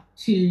reaches out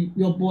to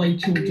your boy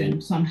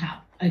children somehow,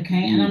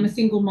 okay? And I'm a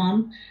single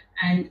mom,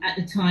 and at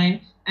the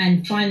time,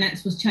 and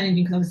finance was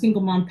challenging because I was a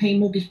single mom,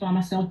 paying mortgage by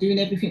myself, doing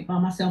everything by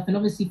myself. And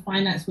obviously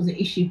finance was an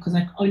issue because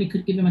I only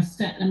could give him a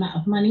certain amount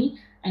of money,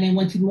 and they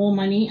wanted more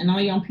money. And our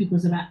young people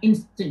was about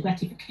instant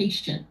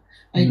gratification,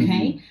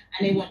 okay?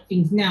 And they want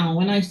things now.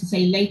 When I used to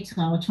say later,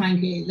 I would try and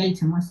get it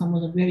later. My son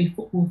was a very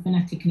football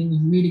fanatic, and he was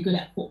really good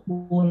at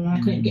football, and I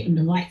couldn't get him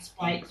the right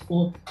spikes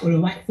or the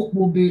right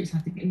football boots. I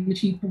had to get him the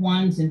cheaper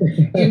ones. And do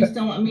you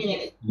understand what I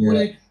mean?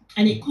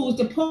 And it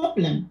caused a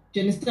problem. Do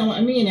you understand what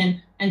I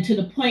mean? And to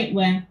the point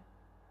where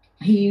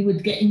he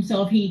would get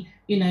himself,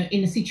 in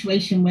a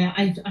situation where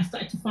I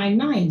started to find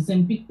knives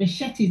and big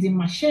machetes in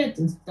my sheds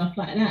and stuff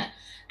like that.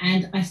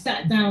 And I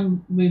sat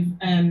down with,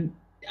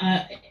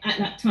 at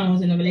that time I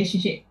was in a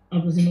relationship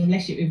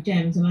with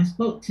James, and I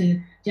spoke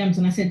to James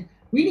and I said,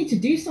 we need to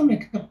do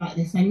something about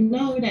this. I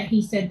know that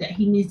he said that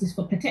he needs this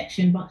for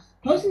protection, but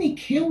supposing he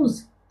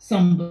kills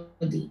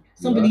somebody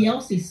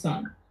else's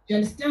son, do you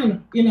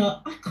understand?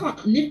 I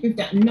can't live with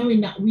that,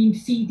 knowing that we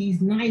see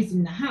these knives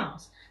in the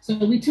house. So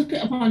we took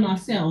it upon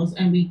ourselves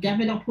and we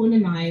gathered up all the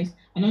knives.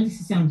 I know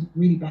this sounds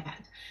really bad,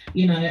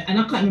 and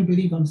I can't even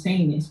believe I'm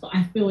saying this, but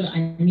I feel that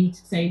I need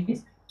to say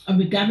this. And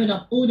we gathered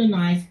up all the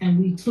knives and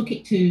we took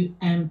it to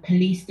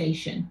police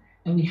station,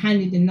 and we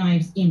handed the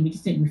knives in. We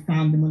just said we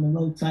found them on the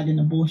roadside in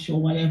a bush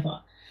or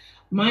whatever.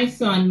 My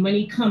son, when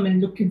he come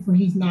and looking for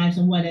his knives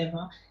and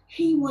whatever,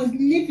 he was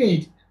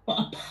livid. But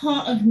a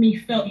part of me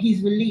felt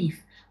his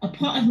relief. A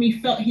part of me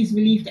felt his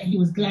relief that he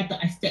was glad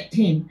that I stepped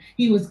in.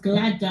 He was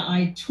glad that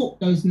I took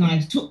those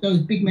knives, took those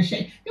big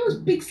machetes. There was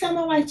big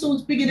samurai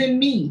swords bigger than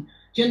me.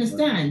 Do you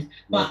understand?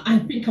 But I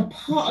think a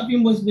part of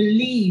him was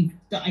relieved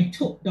that I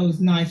took those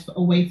knives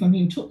away from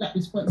him, took that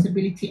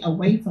responsibility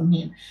away from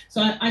him.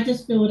 So I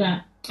just feel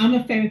that I'm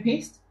a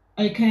therapist,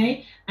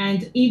 okay?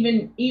 And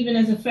even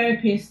as a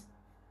therapist,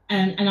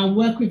 and I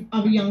work with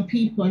other young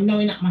people, and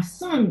knowing that my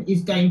son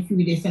is going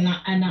through this, and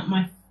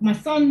that my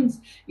son's,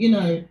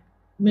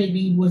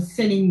 maybe was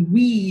selling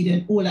weed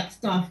and all that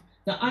stuff,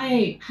 that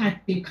I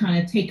had to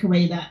kind of take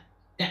away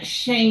that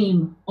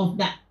shame of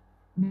that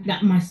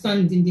my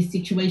son's in this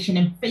situation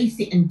and face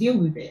it and deal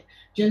with it.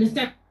 Do you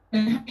understand?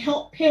 And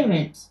help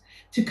parents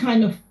to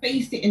kind of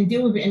face it and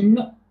deal with it, and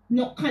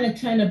not kind of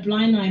turn a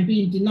blind eye and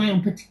be in denial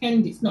and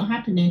pretend it's not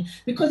happening,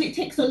 because it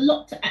takes a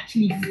lot to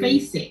actually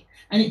face it.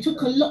 And it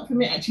took a lot for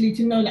me actually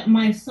to know that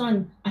my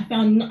son, I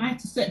had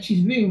to search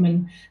his room,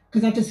 and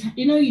because I just,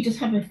 you just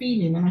have a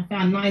feeling, and I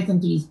found knives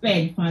under his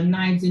bed, found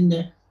knives in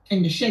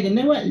the shed, and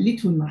they weren't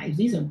little knives.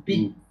 These are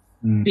big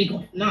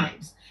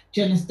knives. Do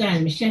you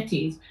understand?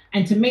 Machetes.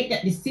 And to make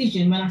that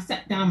decision, when I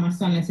sat down my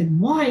son, I said,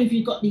 why have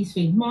you got these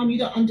things? Mom, you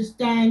don't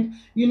understand.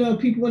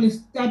 People want to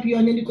stab you,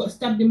 and then you got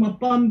stabbed in my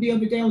bum the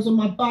other day. I was on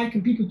my bike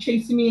and people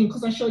chasing me, and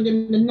because I showed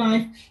them the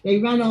knife, they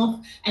ran off.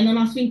 And then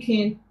I was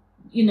thinking,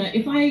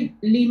 if I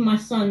leave my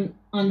son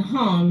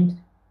unharmed,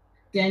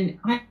 then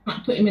I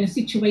might put him in a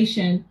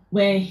situation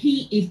where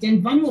he is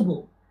then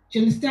vulnerable. Do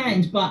you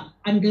understand? But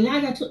I'm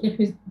glad I took the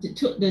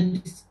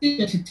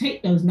decision to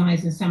take those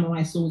knives and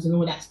samurai swords and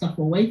all that stuff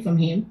away from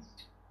him,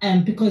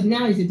 because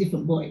now he's a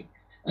different boy.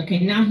 Okay,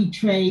 now he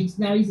trades,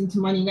 now he's into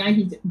money, now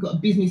he's got a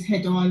business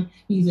head on,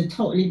 he's a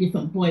totally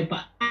different boy.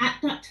 But at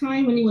that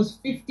time when he was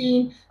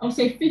 15, I would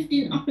say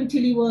 15 up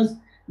until he was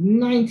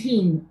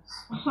 19,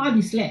 I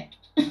hardly slept.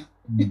 I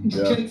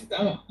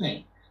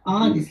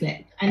hardly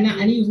slept.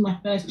 And he was my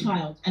first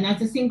child. And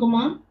as a single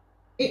mom,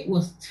 it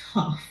was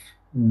tough.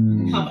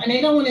 Tough. And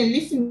they don't want to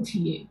listen to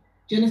you.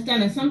 Do you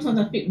understand? And sometimes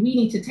I think we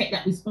need to take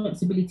that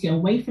responsibility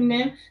away from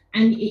them.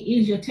 And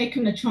you're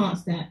taking a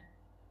chance that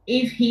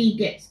if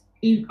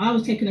I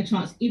was taking a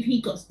chance, if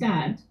he got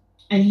stabbed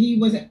and he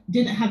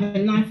didn't have a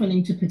knife on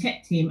him to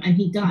protect him and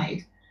he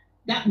died,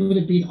 that would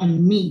have been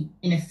on me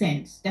in a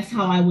sense. That's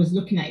how I was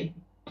looking at it.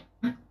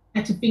 I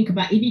had to think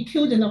about, if he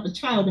killed another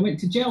child and went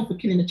to jail for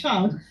killing a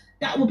child,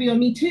 that would be on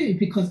me too,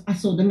 because I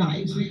saw the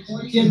knives. Do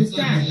you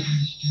understand?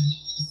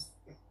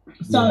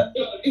 So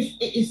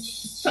it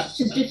is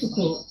such a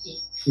difficult.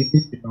 It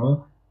is,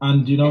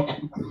 and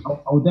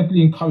I would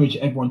definitely encourage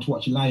everyone to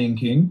watch Lion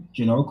King,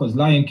 because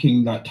Lion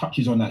King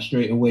touches on that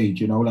straight away.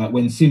 Like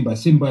when Simba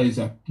is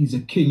he's a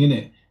king,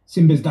 innit?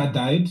 Simba's dad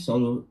died,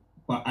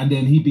 and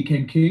then he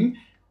became king,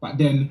 but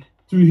then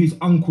through his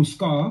uncle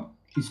Scar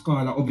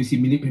obviously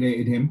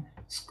manipulated him.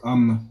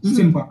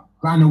 Simba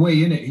ran away,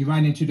 innit? He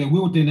ran into the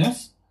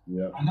wilderness,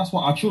 and that's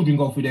what our children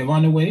go through. They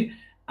run away.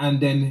 and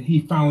then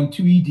he found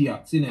two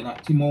idiots in it,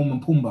 like Timon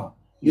and Pumbaa,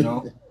 you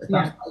know,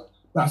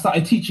 that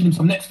started teaching him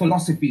some next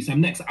philosophy,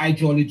 some next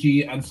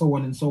ideology, and so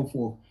on and so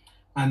forth.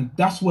 And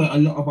that's where a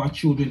lot of our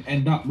children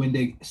end up when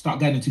they start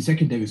getting into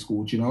secondary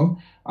schools, you know.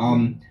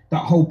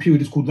 That whole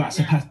period is called rites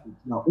of passage.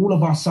 Now, all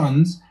of our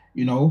sons,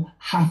 you know,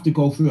 have to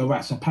go through a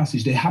rites of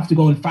passage. They have to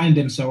go and find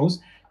themselves,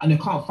 and they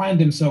can't find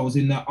themselves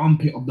in the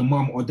armpit of the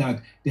mum or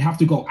dad. They have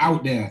to go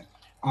out there.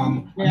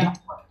 And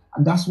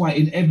that's why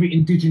in every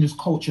indigenous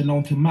culture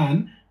known to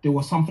man, there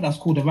was something that's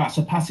called a rites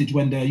of passage.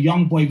 When the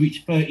young boy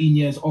reached 13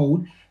 years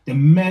old, the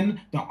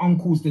men, the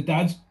uncles, the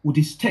dads would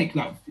just take,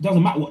 like, it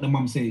doesn't matter what the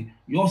mum say,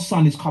 your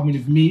son is coming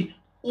with me.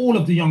 All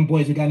of the young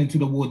boys are going into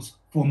the woods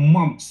for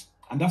months.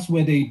 And that's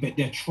where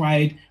they're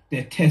tried,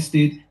 they're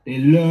tested, they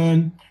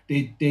learn,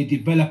 they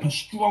develop a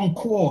strong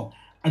core.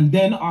 And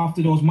then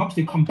after those months,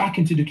 they come back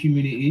into the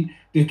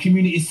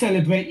community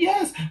celebrate,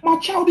 yes, my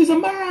child is a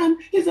man,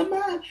 he's a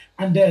man.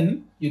 And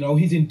then, you know,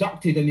 he's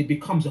inducted and he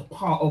becomes a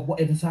part of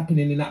whatever's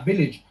happening in that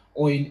village.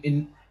 Or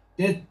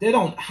they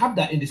don't have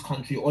that in this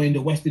country or in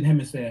the Western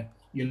Hemisphere,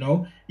 you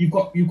know. You've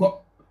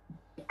got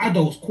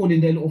adults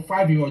calling their little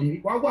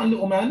 5-year-old, well, I got a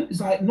little man.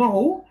 It's like,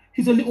 no,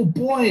 he's a little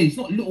boy. He's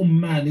not a little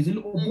man, he's a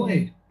little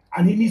boy.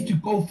 And he needs to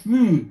go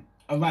through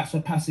a rites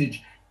of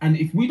passage. And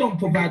if we don't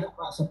provide a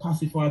rites of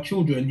passage for our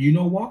children, you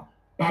know what?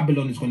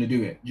 Babylon is going to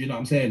do it. Do you know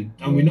what I'm saying?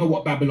 And we know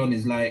what Babylon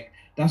is like.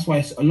 That's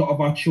why a lot of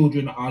our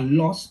children are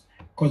lost,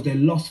 because they're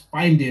lost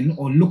finding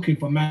or looking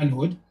for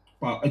manhood.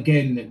 But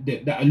again,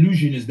 the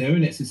illusion is there,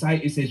 innit?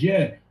 Society says,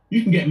 yeah,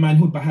 you can get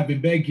manhood by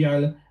having bear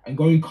gyal and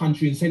going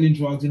country and selling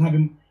drugs and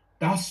having...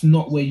 That's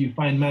not where you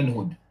find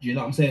manhood. Do you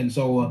know what I'm saying?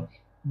 So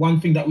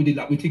one thing that we did,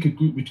 like we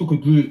took a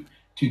group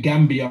to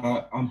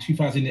Gambia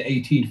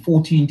 2018,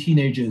 14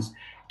 teenagers,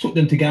 took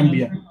them to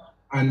Gambia.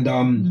 And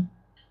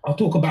I'll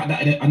talk about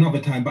that another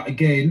time. But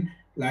again,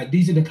 like,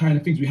 these are the kind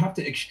of things we have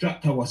to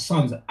extract our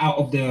sons out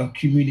of their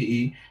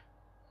community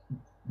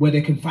where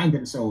they can find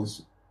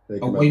themselves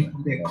away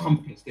from their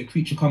comforts, their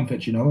creature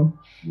comforts, you know?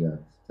 Yeah,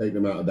 take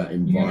them out of that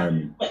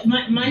environment. But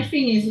my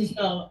thing is as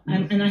well,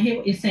 and I hear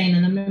what you're saying,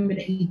 and I remember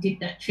that you did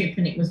that trip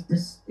and it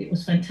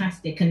was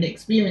fantastic. And the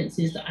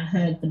experiences that I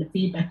heard for the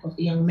feedback of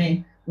the young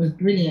men was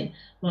brilliant.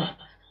 But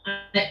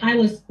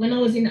when I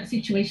was in that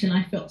situation,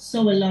 I felt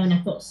so alone.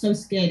 I felt so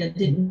scared. I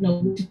didn't know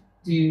what to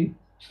do.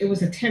 It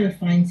was a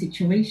terrifying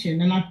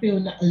situation. And I feel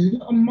that a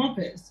lot of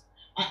mothers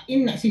are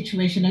in that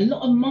situation. A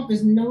lot of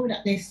mothers know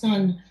that their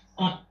son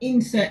are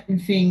in certain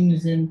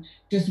things and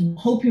just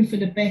hoping for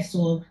the best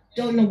or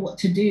don't know what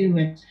to do.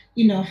 And,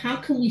 you know, how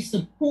can we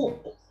support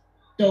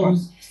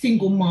those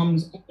single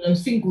moms or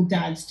those single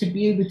dads to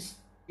be able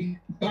to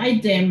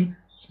guide them,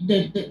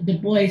 the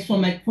boys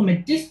from a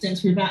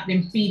distance, without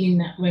them feeling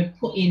that we're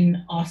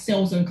putting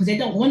ourselves on, because they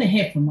don't want to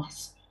hear from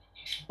us.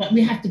 But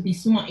we have to be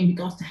smart in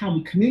regards to how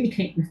we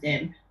communicate with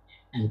them,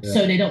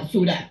 so they don't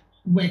feel that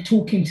we're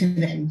talking to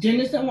them. Do you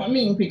understand what I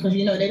mean? Because,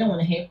 you know, they don't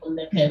want to hear from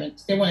their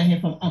parents. They want to hear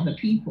from other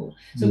people.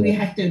 So we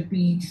have to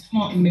be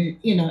smart,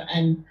 you know,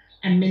 and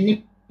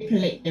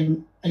manipulate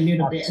them a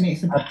little bit. And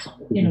it's about,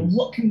 you know,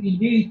 what can we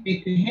do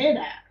to hear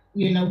that?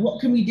 You know, what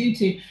can we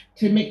do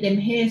to make them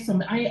hear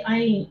something?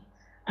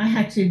 I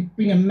had to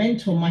bring a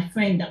mentor, my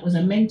friend that was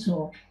a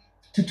mentor,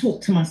 to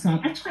talk to my son.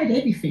 I tried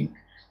everything.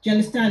 Do you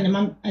understand?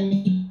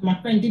 And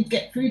my friend did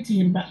get through to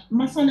him, but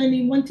my son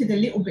only wanted a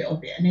little bit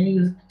of it. And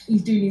then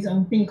he's doing his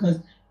own thing because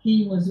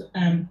he was,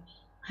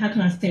 how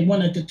can I say,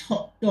 one of the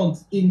top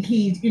dogs in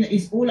his, you know,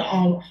 it's all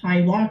our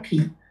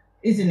hierarchy,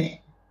 isn't it?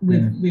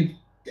 With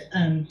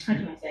how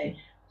can I say,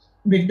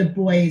 with the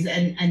boys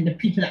and the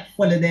people that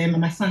follow them.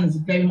 And my son is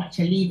very much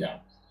a leader.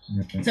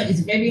 Okay. So it's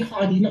very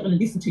hard. He's not going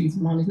to listen to his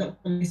mom. He's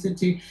not going to listen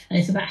to, and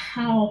it's about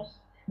how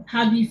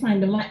do you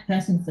find the right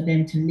person for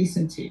them to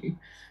listen to?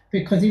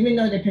 Because even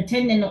though they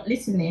pretend they're not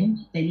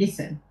listening, they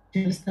listen. Do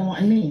you understand what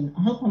I mean?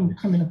 I hope I'm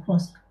coming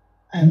across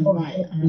right.